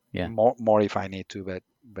 Yeah. More if I need to,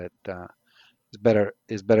 but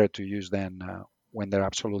it's better to use them when they're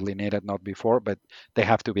absolutely needed, not before. But they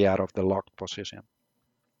have to be out of the locked position.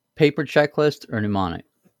 Paper checklist or mnemonic?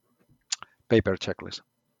 Paper checklist.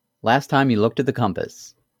 Last time you looked at the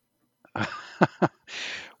compass?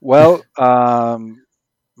 Well,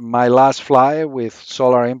 my last fly with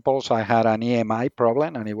Solar Impulse, I had an EMI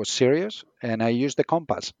problem and it was serious, and I used the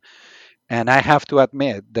compass. And I have to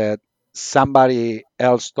admit that somebody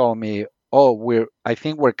else told me, "Oh, I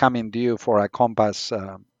think we're coming due for a compass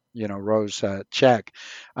rows check.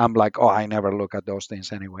 I'm like, oh, I never look at those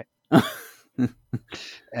things anyway.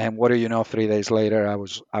 And what do you know? 3 days later, I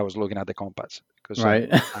was looking at the compass because Right.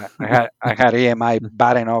 I had EMI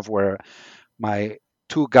bad enough where my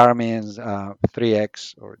two Garmin's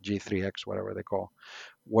 3X or G3X, whatever they call,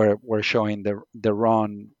 were showing the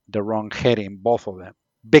wrong heading, both of them,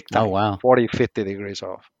 big Oh, time, wow. 40-50 degrees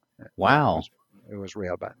off. Yeah, it Wow. was it was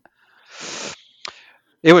real bad.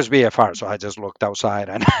 It was VFR, so I just looked outside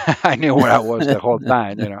and I knew where I was the whole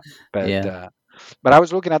time. But Yeah. but I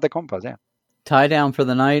was looking at the compass, yeah. Tie down for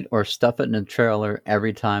the night or stuff it in a trailer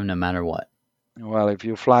every time, no matter what. Well, if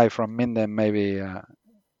you fly from Minden, maybe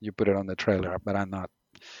you put it on the trailer, but I'm not.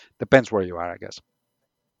 Depends where you are, I guess.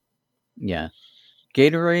 Yeah.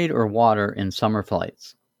 Gatorade or water in summer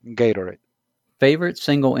flights. Gatorade, Favorite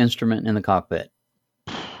single instrument in the cockpit.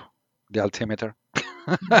 the altimeter.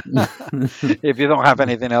 If you don't have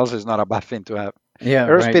anything else, it's not a bad thing to have. Yeah,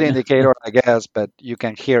 Airspeed right. indicator, I guess, but you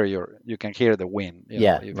can hear the wind.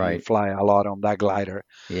 Yeah, If you right. fly a lot on that glider,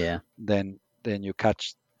 Yeah. then you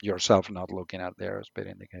catch yourself not looking at the airspeed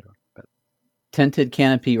indicator. But Tinted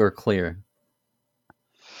canopy or clear.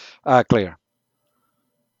 clear,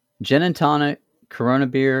 Gin and tonic, Corona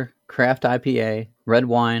beer, craft IPA, red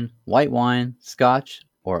wine, white wine, scotch,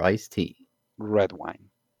 or iced tea. red wine,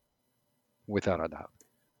 without a doubt.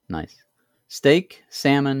 Nice. Steak,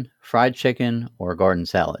 salmon, fried chicken, or garden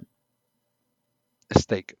salad.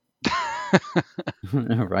 Steak.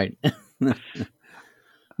 Right.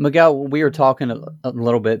 Miguel, we were talking a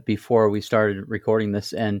little bit before we started recording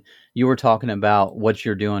this, and you were talking about what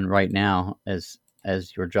you're doing right now as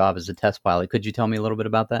your job as a test pilot. Could you tell me a little bit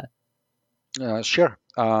about that? Sure.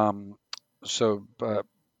 So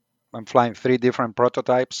I'm flying 3 different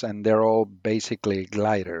prototypes, and they're all basically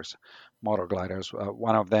gliders, motor gliders.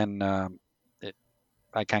 One of them,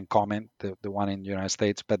 I can't comment, the one in the United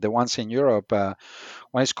States, but the ones in Europe,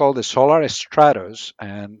 one is called the Solar Stratos,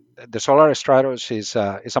 and the Solar Stratos is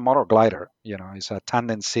a motor glider. It's a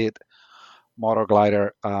tandem seat motor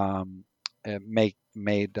glider, made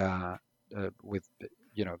with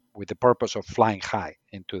the purpose of flying high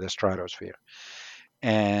into the stratosphere.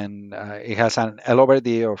 And it has an L over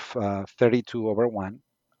D of 32/1.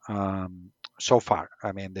 So far,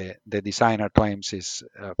 I mean, the designer claims is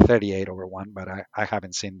 38/1, but I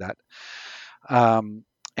haven't seen that.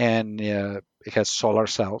 And it has solar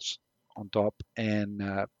cells on top,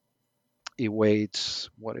 and it weighs,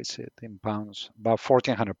 what is it in pounds? About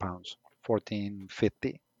 1,400 pounds,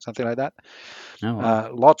 1,450, something like that. Oh,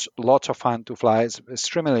 wow. Lots of fun to fly. It's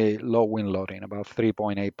extremely low wind loading, about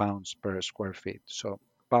 3.8 pounds per square feet. So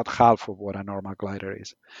about half of what a normal glider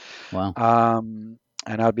is. Wow.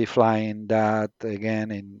 And I'll be flying that again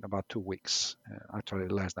in about 2 weeks, actually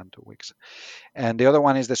less than 2 weeks. And the other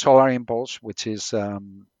one is the Solar Impulse, which is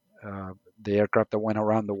the aircraft that went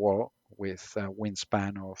around the world with a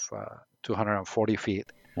wingspan of 240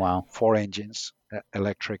 feet, Wow. 4 engines,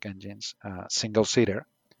 electric engines, single seater,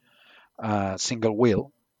 single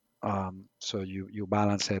wheel. So you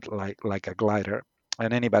balance it like a glider.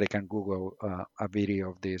 And anybody can Google a video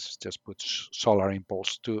of this, just put Solar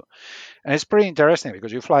Impulse 2. And it's pretty interesting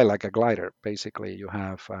because you fly like a glider. Basically, you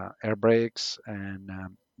have air brakes. And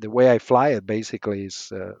the way I fly it basically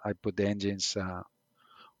is I put the engines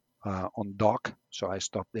on dock. So I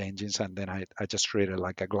stop the engines and then I just treat it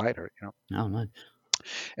like a glider. Oh, nice.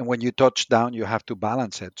 And when you touch down, you have to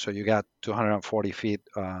balance it. So you got 240 feet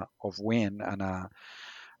of wind and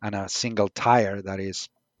a single tire that is,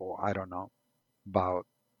 I don't know, about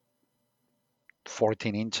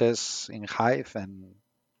 14 inches in height and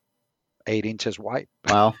 8 inches wide.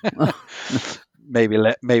 Wow. maybe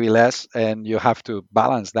less, and you have to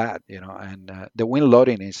balance that. And the wind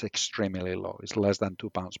loading is extremely low. It's less than 2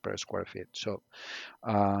 pounds per square feet. So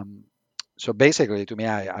basically, to me,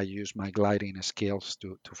 I use my gliding skills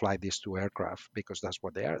to fly these two aircraft because that's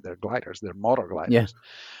what they are. They're gliders. They're motor Yeah.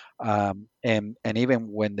 gliders. And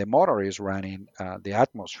even when the motor is running, the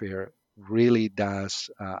atmosphere really does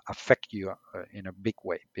affect you in a big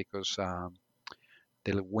way because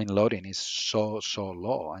the wind loading is so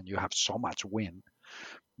low, and you have so much wind.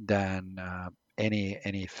 Then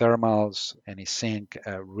any thermals, any sync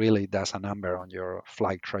really does a number on your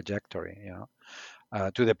flight trajectory.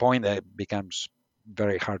 To the point that it becomes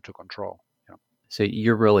very hard to control. So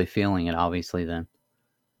you're really feeling it, obviously, then.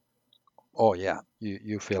 Oh yeah,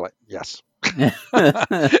 you feel it. Yes.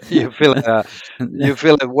 you feel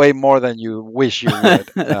it way more than you wish you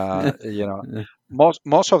would.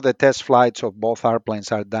 Most of the test flights of both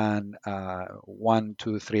airplanes are done 1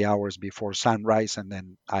 to 3 hours before sunrise, and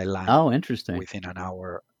then I land Oh, interesting. within an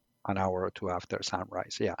hour an hour or two after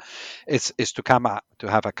sunrise. Yeah, it's to come out to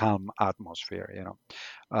have a calm atmosphere.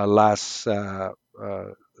 Last not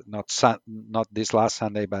this last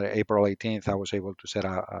Sunday, but April 18th, I was able to set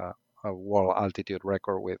a world altitude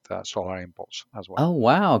record with Solar Impulse as well. Oh,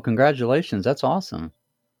 wow. Congratulations. That's awesome.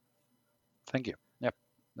 Thank you. Yep,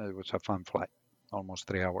 it was a fun flight, almost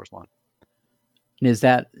 3 hours long. And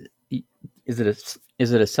is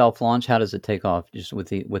it a self launch? How does it take off? Just with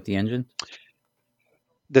the engine?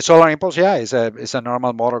 The Solar Impulse, yeah, is a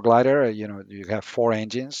normal motor glider. You have four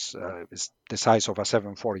engines. It's the size of a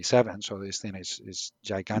 747, so this thing is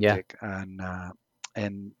gigantic, and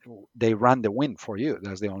they run the wind for you.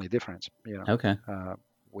 That's the only difference. Okay.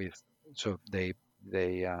 With so they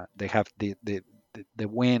have the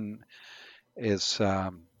wind is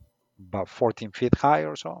about 14 feet high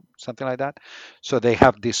or so, something like that. So they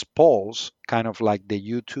have these poles, kind of like the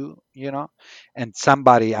U2, and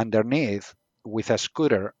somebody underneath with a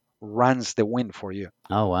scooter runs the wind for you.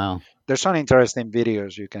 Oh, wow. There's some interesting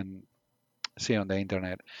videos you can see on the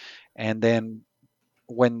internet. And then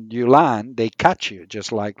when you land, they catch you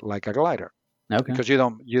just like a glider. Okay. Because you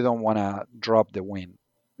don't want to drop the wind.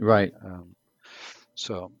 Right.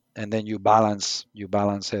 And then you balance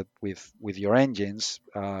it with your engines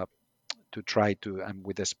to try to, and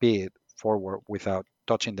with the speed forward without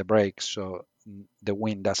touching the brakes, so the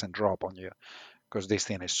wind doesn't drop on you, because this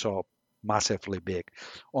thing is so massively big.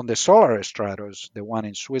 On the Solar Stratos, the one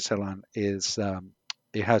in Switzerland, is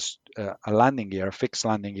it has a landing gear, a fixed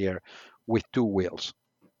landing gear with two wheels.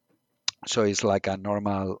 So it's like a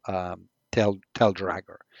normal tail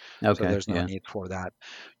dragger. Okay. So there's no need for that.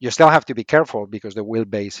 You still have to be careful because the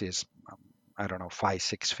wheelbase is, I don't know,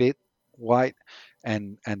 5-6 feet wide,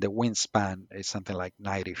 and the wingspan is something like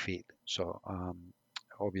 90 feet. So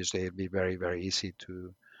obviously it'd be very, very easy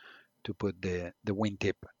to put the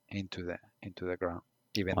wingtip into the ground,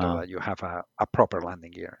 even though that you have a proper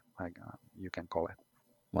landing gear, like you can call it.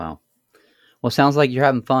 Wow. Well, sounds like you're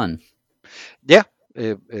having fun. Yeah,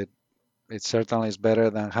 it certainly is better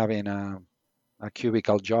than having a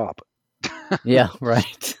cubicle job. Yeah,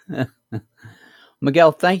 right.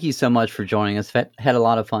 Miguel, thank you so much for joining us. Had a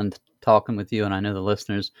lot of fun talking with you, and I know the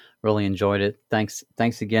listeners really enjoyed it.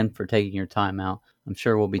 Thanks again for taking your time out. I'm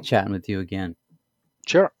sure we'll be chatting with you again.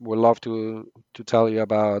 Sure, we'd love to tell you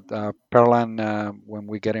about Pearland when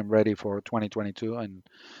we're getting ready for 2022, and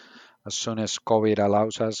as soon as COVID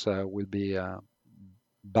allows us, we'll be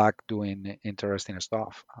back doing interesting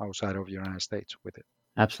stuff outside of the United States with it.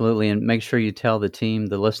 Absolutely, and make sure you tell the team,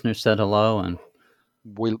 the listeners said hello, and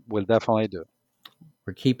we'll definitely do.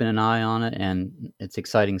 We're keeping an eye on it, and it's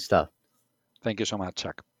exciting stuff. Thank you so much,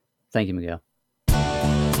 Chuck. Thank you, Miguel.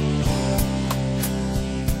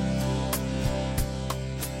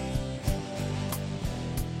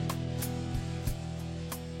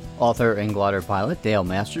 Author and glider pilot Dale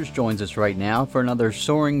Masters joins us right now for another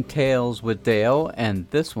Soaring Tales with Dale, and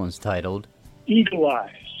this one's titled Eagle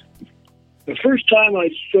Eyes. The first time I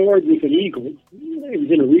soared with an eagle, it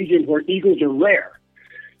was in a region where eagles are rare,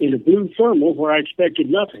 in a blue thermal where I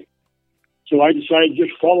expected nothing. So I decided to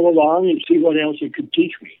just follow along and see what else it could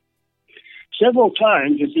teach me. Several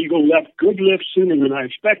times, this eagle left good lifts sooner than I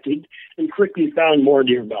expected and quickly found more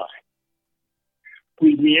nearby.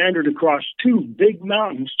 We meandered across two big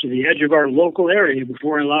mountains to the edge of our local area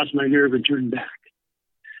before I lost my nerve and turned back.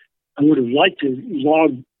 I would have liked to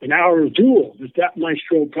log an hour of duel, but that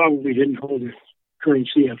maestro probably didn't hold a current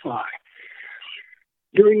CFI.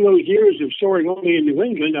 During those years of soaring only in New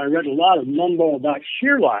England, I read a lot of mumbo about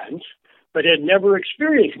shear lines, but had never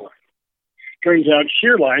experienced one. Turns out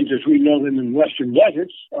shear lines, as we know them in western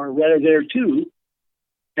deserts, are rare there too.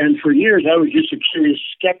 And for years, I was just a curious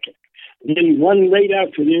skeptic. And then one late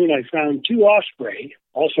afternoon, I found two osprey,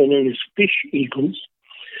 also known as fish eagles,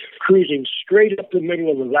 cruising straight up the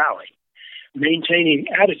middle of the valley, maintaining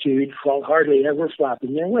attitude while hardly ever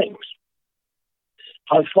flapping their wings.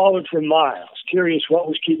 I followed for miles, curious what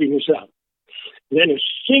was keeping us up. Then a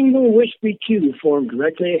single wispy queue formed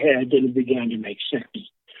directly ahead, and it began to make sense.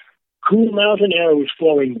 Cool mountain air was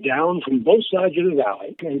flowing down from both sides of the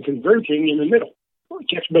valley and converging in the middle.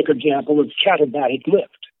 A textbook example of katabatic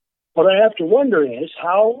lift. What I have to wonder is,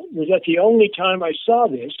 how was that the only time I saw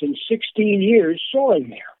this in 16 years soaring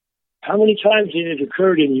there? How many times did it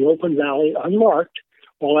occur in the open valley unmarked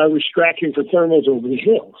while I was scratching for thermals over the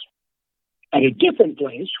hills? At a different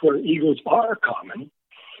place where eagles are common,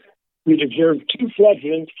 we'd observed two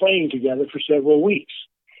fledglings playing together for several weeks.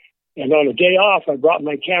 And on a day off, I brought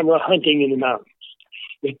my camera hunting in the mountains.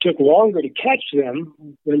 It took longer to catch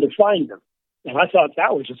them than to find them. And I thought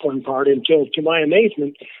that was the fun part until, to my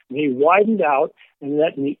amazement, they widened out and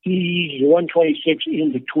let me ease 126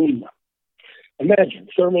 in between them. Imagine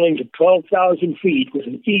thermaling to 12,000 feet with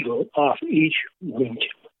an eagle off each wingtip.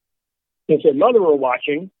 If their mother were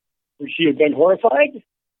watching, would she have been horrified?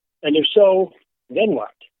 And if so, then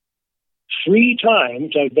what? 3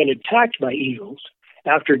 times I've been attacked by eagles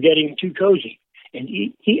after getting too cozy. And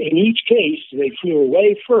in each case, they flew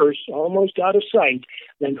away first, almost out of sight,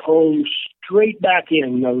 then home straight back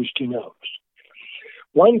in nose to nose.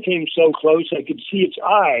 One came so close I could see its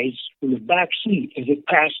eyes from the back seat as it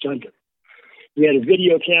passed under. We had a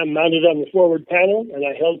video cam mounted on the forward panel, and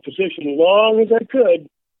I held position as long as I could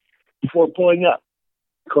before pulling up.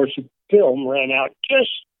 Of course, the film ran out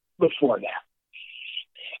just before that.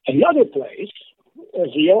 Another place, as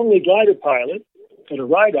the only glider pilot at a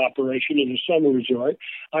ride operation in a summer resort,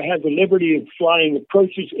 I had the liberty of flying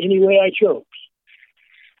approaches any way I chose.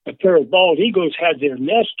 A pair of bald eagles had their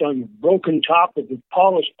nest on the broken top of the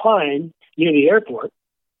tallest pine near the airport,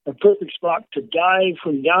 a perfect spot to dive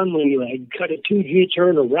from downwind leg, cut a 2G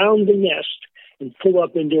turn around the nest, and pull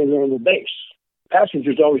up into a normal base.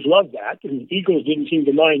 Passengers always loved that, and the eagles didn't seem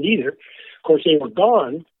to mind either. Of course, they were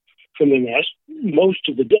gone from the nest most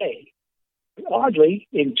of the day. But oddly,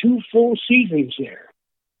 in 2 full seasons there,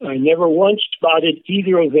 I never once spotted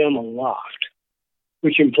either of them aloft,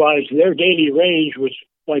 which implies their daily range was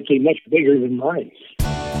likely much bigger than mine.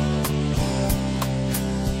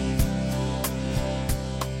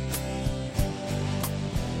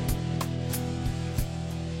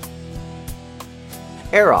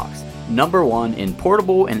 Aerox, #1 in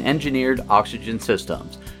portable and engineered oxygen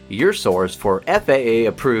systems. Your source for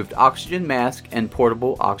FAA-approved oxygen mask and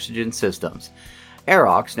portable oxygen systems.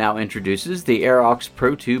 Aerox now introduces the Aerox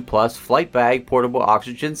Pro 2 Plus Flight Bag Portable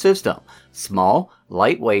Oxygen System. Small,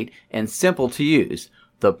 lightweight, and simple to use.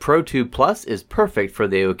 The Pro 2 Plus is perfect for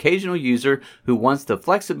the occasional user who wants the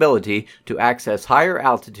flexibility to access higher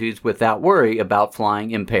altitudes without worry about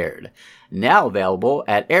flying impaired. Now available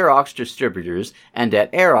at Aerox distributors and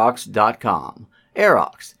at aerox.com.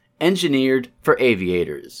 Aerox, engineered for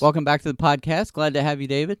aviators. Welcome back to the podcast. Glad to have you,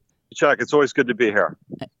 David. Chuck, it's always good to be here.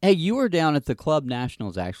 Hey, you are down at the Club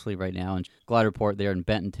Nationals actually right now in Gliderport there in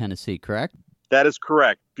Benton, Tennessee, correct? That is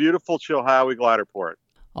correct. Beautiful Chilhowie Gliderport.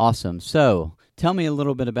 Awesome. So, tell me a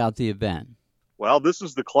little bit about the event. Well, this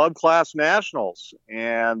is the Club Class Nationals,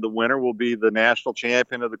 and the winner will be the national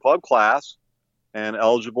champion of the club class and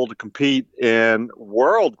eligible to compete in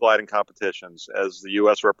world gliding competitions as the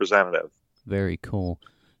U.S. representative. Very cool.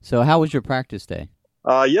 So how was your practice day?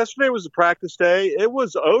 Yesterday was the practice day. It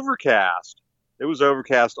was overcast. It was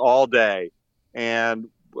overcast all day. And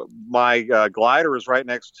my glider is right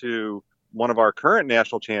next to one of our current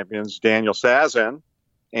national champions, Daniel Sazin.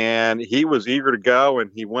 And he was eager to go, and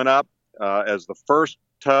he went up as the first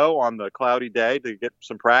tow on the cloudy day to get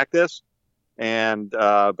some practice. And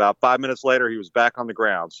about 5 minutes later, he was back on the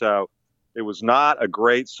ground. So it was not a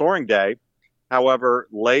great soaring day. However,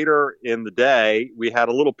 later in the day, we had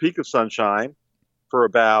a little peak of sunshine for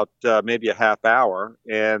about maybe a half hour.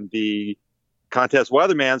 And the contest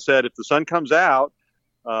weatherman said, if the sun comes out,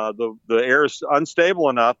 the air is unstable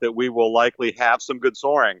enough that we will likely have some good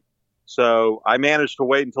soaring. So I managed to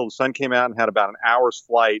wait until the sun came out and had about an hour's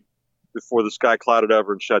flight before the sky clouded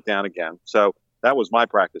over and shut down again. So that was my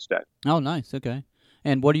practice day. Oh, nice. Okay.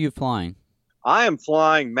 And what are you flying? I am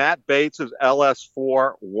flying Matt Bates'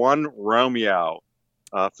 LS4 1 Romeo,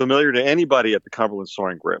 familiar to anybody at the Cumberland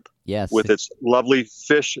Soaring Group. Yes. With its lovely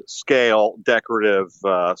fish scale decorative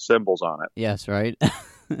symbols on it. Yes, right.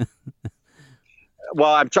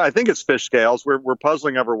 Well, I think it's fish scales. We're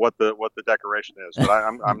puzzling over what the decoration is, but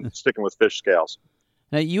I'm sticking with fish scales.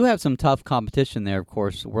 Now, you have some tough competition there, of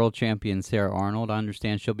course. World champion Sarah Arnold, I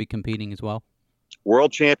understand she'll be competing as well.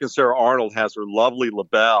 World champion Sarah Arnold has her lovely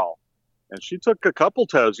LaBelle, and she took a couple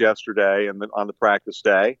tows yesterday on the practice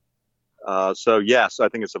day. So, yes, I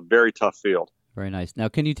think it's a very tough field. Very nice. Now,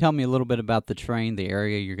 can you tell me a little bit about the terrain, the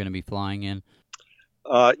area you're going to be flying in?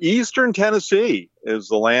 Eastern Tennessee is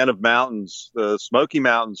the land of mountains. The Smoky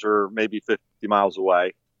Mountains are maybe 50 miles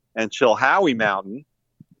away, and Chilhowie Mountain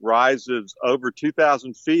rises over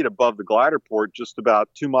 2,000 feet above the Gliderport, just about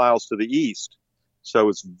 2 miles to the east. So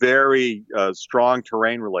it's very strong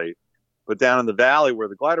terrain relief. But down in the valley where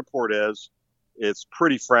the Gliderport is, it's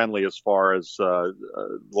pretty friendly as far as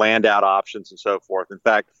land out options and so forth. In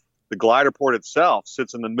fact, the Gliderport itself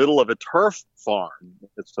sits in the middle of a turf farm.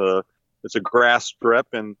 It's a grass strip,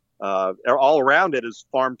 and all around it is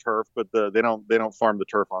farm turf, but they don't farm the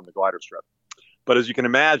turf on the glider strip. But as you can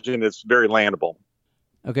imagine, it's very landable.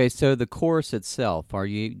 Okay, so the course itself, do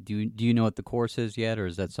you know what the course is yet, or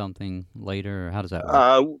is that something later, or how does that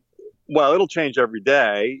work? Well, it'll change every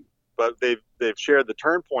day, but they've shared the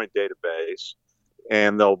turn point database,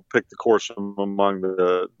 and they'll pick the course from among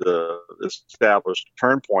the established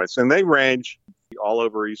turn points, and they range all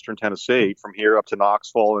over eastern Tennessee, from here up to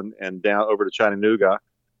Knoxville and down over to Chattanooga,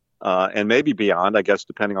 and maybe beyond, I guess,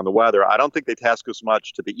 depending on the weather. I don't think they task as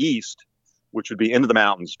much to the east, which would be into the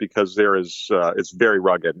mountains, because it's very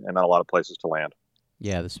rugged and not a lot of places to land.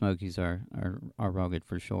 Yeah, the Smokies are rugged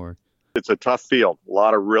for sure. It's a tough field. A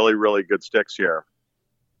lot of really, really good sticks here,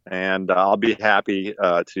 and I'll be happy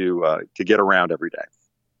to get around every day.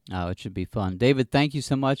 Oh, it should be fun. David, thank you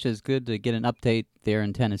so much. It's good to get an update there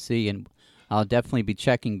in Tennessee, and I'll definitely be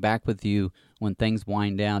checking back with you when things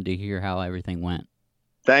wind down to hear how everything went.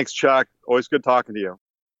 Thanks, Chuck. Always good talking to you.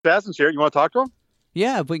 Chazin's here. You want to talk to him?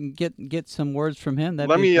 Yeah, if we can get some words from him, that'd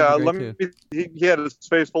let be me. He had his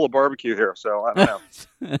face full of barbecue here, so I don't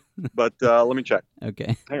know. But let me check.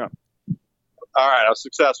 Okay. Hang on. All right, I was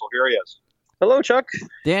successful. Here he is. Hello, Chuck.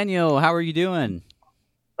 Daniel, how are you doing?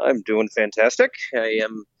 I'm doing fantastic. I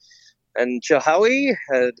am in Chilhowie,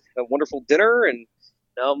 had a wonderful dinner, and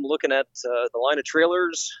now I'm looking at the line of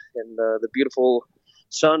trailers and the beautiful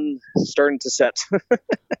sun starting to set.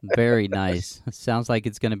 Very nice. Sounds like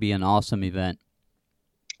it's going to be an awesome event.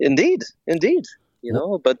 Indeed. You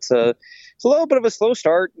know, but it's a little bit of a slow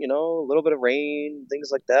start, you know, a little bit of rain, things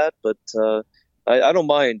like that, but I don't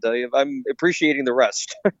mind. I'm appreciating the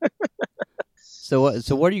rest. So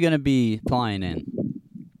what are you going to be flying in?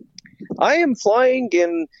 I am flying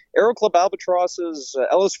in Aero Club Albatross's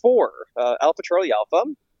LS4, Alpha Charlie Alpha.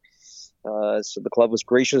 So the club was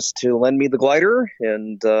gracious to lend me the glider,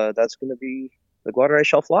 and that's going to be the glider I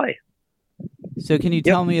shall fly. So can you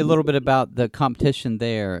tell me a little bit about the competition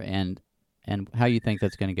there and how you think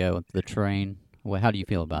that's going to go with the terrain? How do you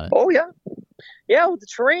feel about it? Oh, yeah. Yeah, with the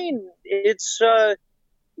terrain, it's,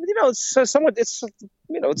 it's somewhat, it's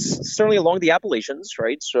certainly along the Appalachians,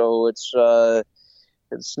 right? So it's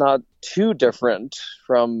not too different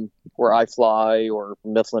from where I fly or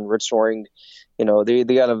Mifflin Ridge Soaring. You know, they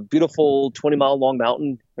got a beautiful 20-mile long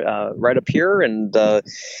mountain right up here, and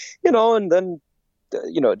and then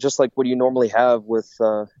just like what you normally have with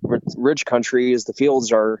ridge country, is the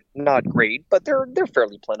fields are not great, but they're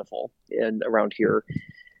fairly plentiful around here.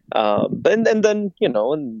 And then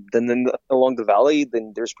along the valley,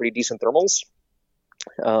 then there's pretty decent thermals.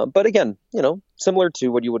 But again, similar to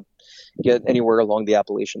what you would get anywhere along the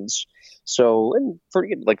Appalachians. So, and for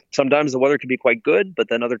like sometimes the weather can be quite good, but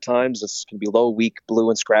then other times it can be low, weak, blue,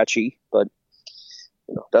 and scratchy. But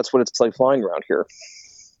that's what it's like flying around here.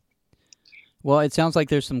 Well, it sounds like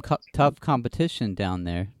there's some tough competition down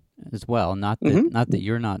there as well. Not that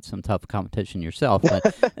you're not some tough competition yourself,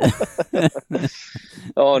 but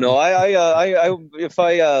oh no, I if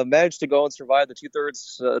I manage to go and survive the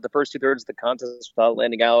first 2/3 of the contest without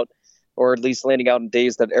landing out, or at least landing out in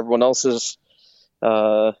days that everyone else is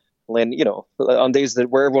on days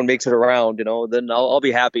where everyone makes it around, then I'll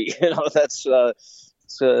be happy. That's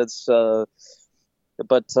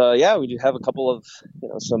But we do have a couple of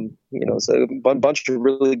it's a bunch of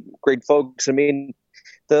really great folks. I mean,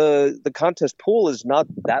 the contest pool is not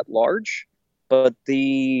that large, but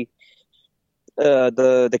the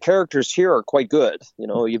characters here are quite good.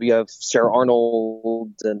 You have Sarah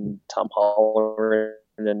Arnold and Tom Holland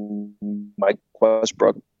and Mike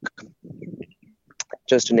Westbrook,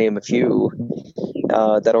 just to name a few,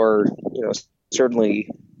 that are certainly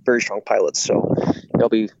very strong pilots. So it'll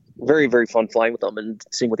be very, very fun flying with them and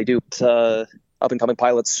seeing what they do. Up and coming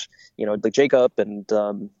pilots, like Jacob and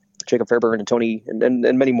Jacob Fairburn and Tony and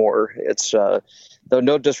many more. It's though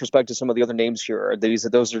no disrespect to some of the other names here.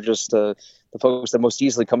 Those are just the folks that most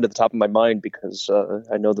easily come to the top of my mind because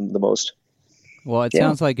I know them the most. Well, it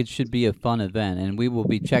sounds like it should be a fun event, and we will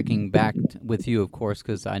be checking back with you, of course,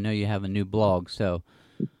 because I know you have a new blog. So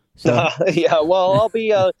well, I'll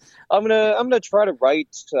be. I'm gonna try to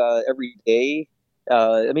write every day.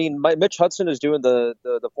 Mitch Hudson is doing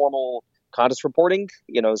the formal contest reporting,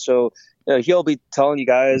 so he'll be telling you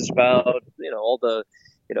guys about all the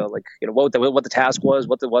what the task was,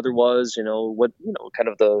 what the weather was, what kind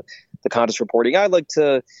of the contest reporting. I like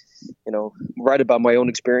to write about my own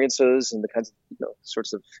experiences and the kinds of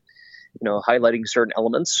sorts of highlighting certain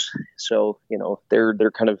elements. So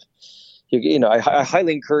they're kind of I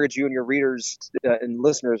highly encourage you and your readers and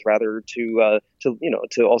listeners rather to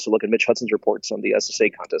also look at Mitch Hudson's reports on the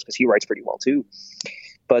SSA contest because he writes pretty well too.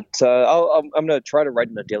 But I'm going to try to write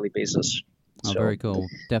on a daily basis. Oh, very cool.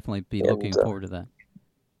 Definitely be looking forward to that.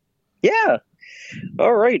 Yeah.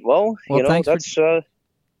 All right. Well, that's yeah.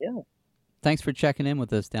 thanks for checking in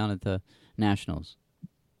with us down at the Nationals.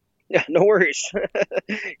 Yeah, no worries.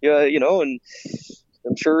 Yeah, and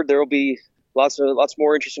I'm sure there'll be lots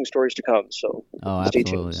more interesting stories to come. So stay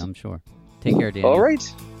absolutely, tuned. I'm sure. Take care, Daniel. All right.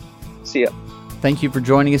 See ya. Thank you for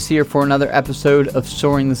joining us here for another episode of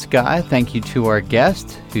Soaring the Sky. Thank you to our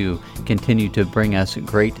guests who continue to bring us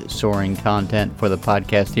great soaring content for the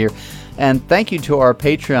podcast here. And thank you to our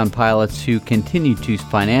Patreon pilots who continue to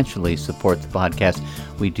financially support the podcast.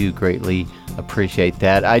 We do greatly appreciate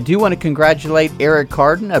that. I do want to congratulate Eric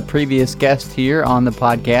Carden, a previous guest here on the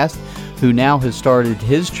podcast, who now has started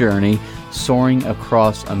his journey soaring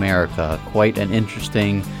across America. Quite an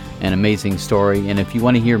interesting and amazing story. And if you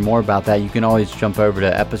want to hear more about that, you can always jump over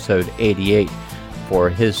to episode 88 for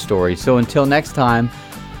his story. So until next time,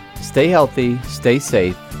 stay healthy, stay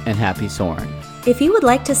safe, and happy soaring. If you would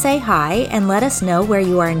like to say hi and let us know where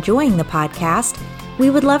you are enjoying the podcast,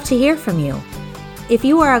 we would love to hear from you. If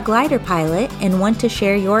you are a glider pilot and want to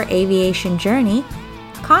share your aviation journey,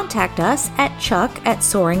 contact us at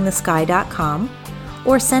chuck@soaringthesky.com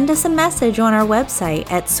or send us a message on our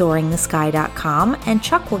website at soaringthesky.com and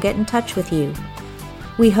Chuck will get in touch with you.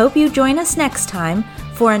 We hope you join us next time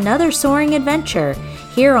for another soaring adventure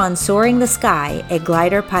here on Soaring the Sky, a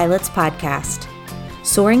Glider Pilots podcast.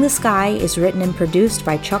 Soaring the Sky is written and produced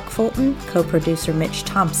by Chuck Fulton, co-producer Mitch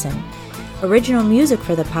Thompson. Original music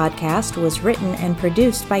for the podcast was written and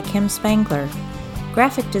produced by Kim Spangler.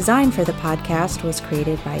 Graphic design for the podcast was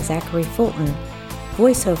created by Zachary Fulton.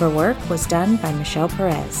 Voiceover work was done by Michelle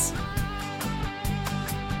Perez.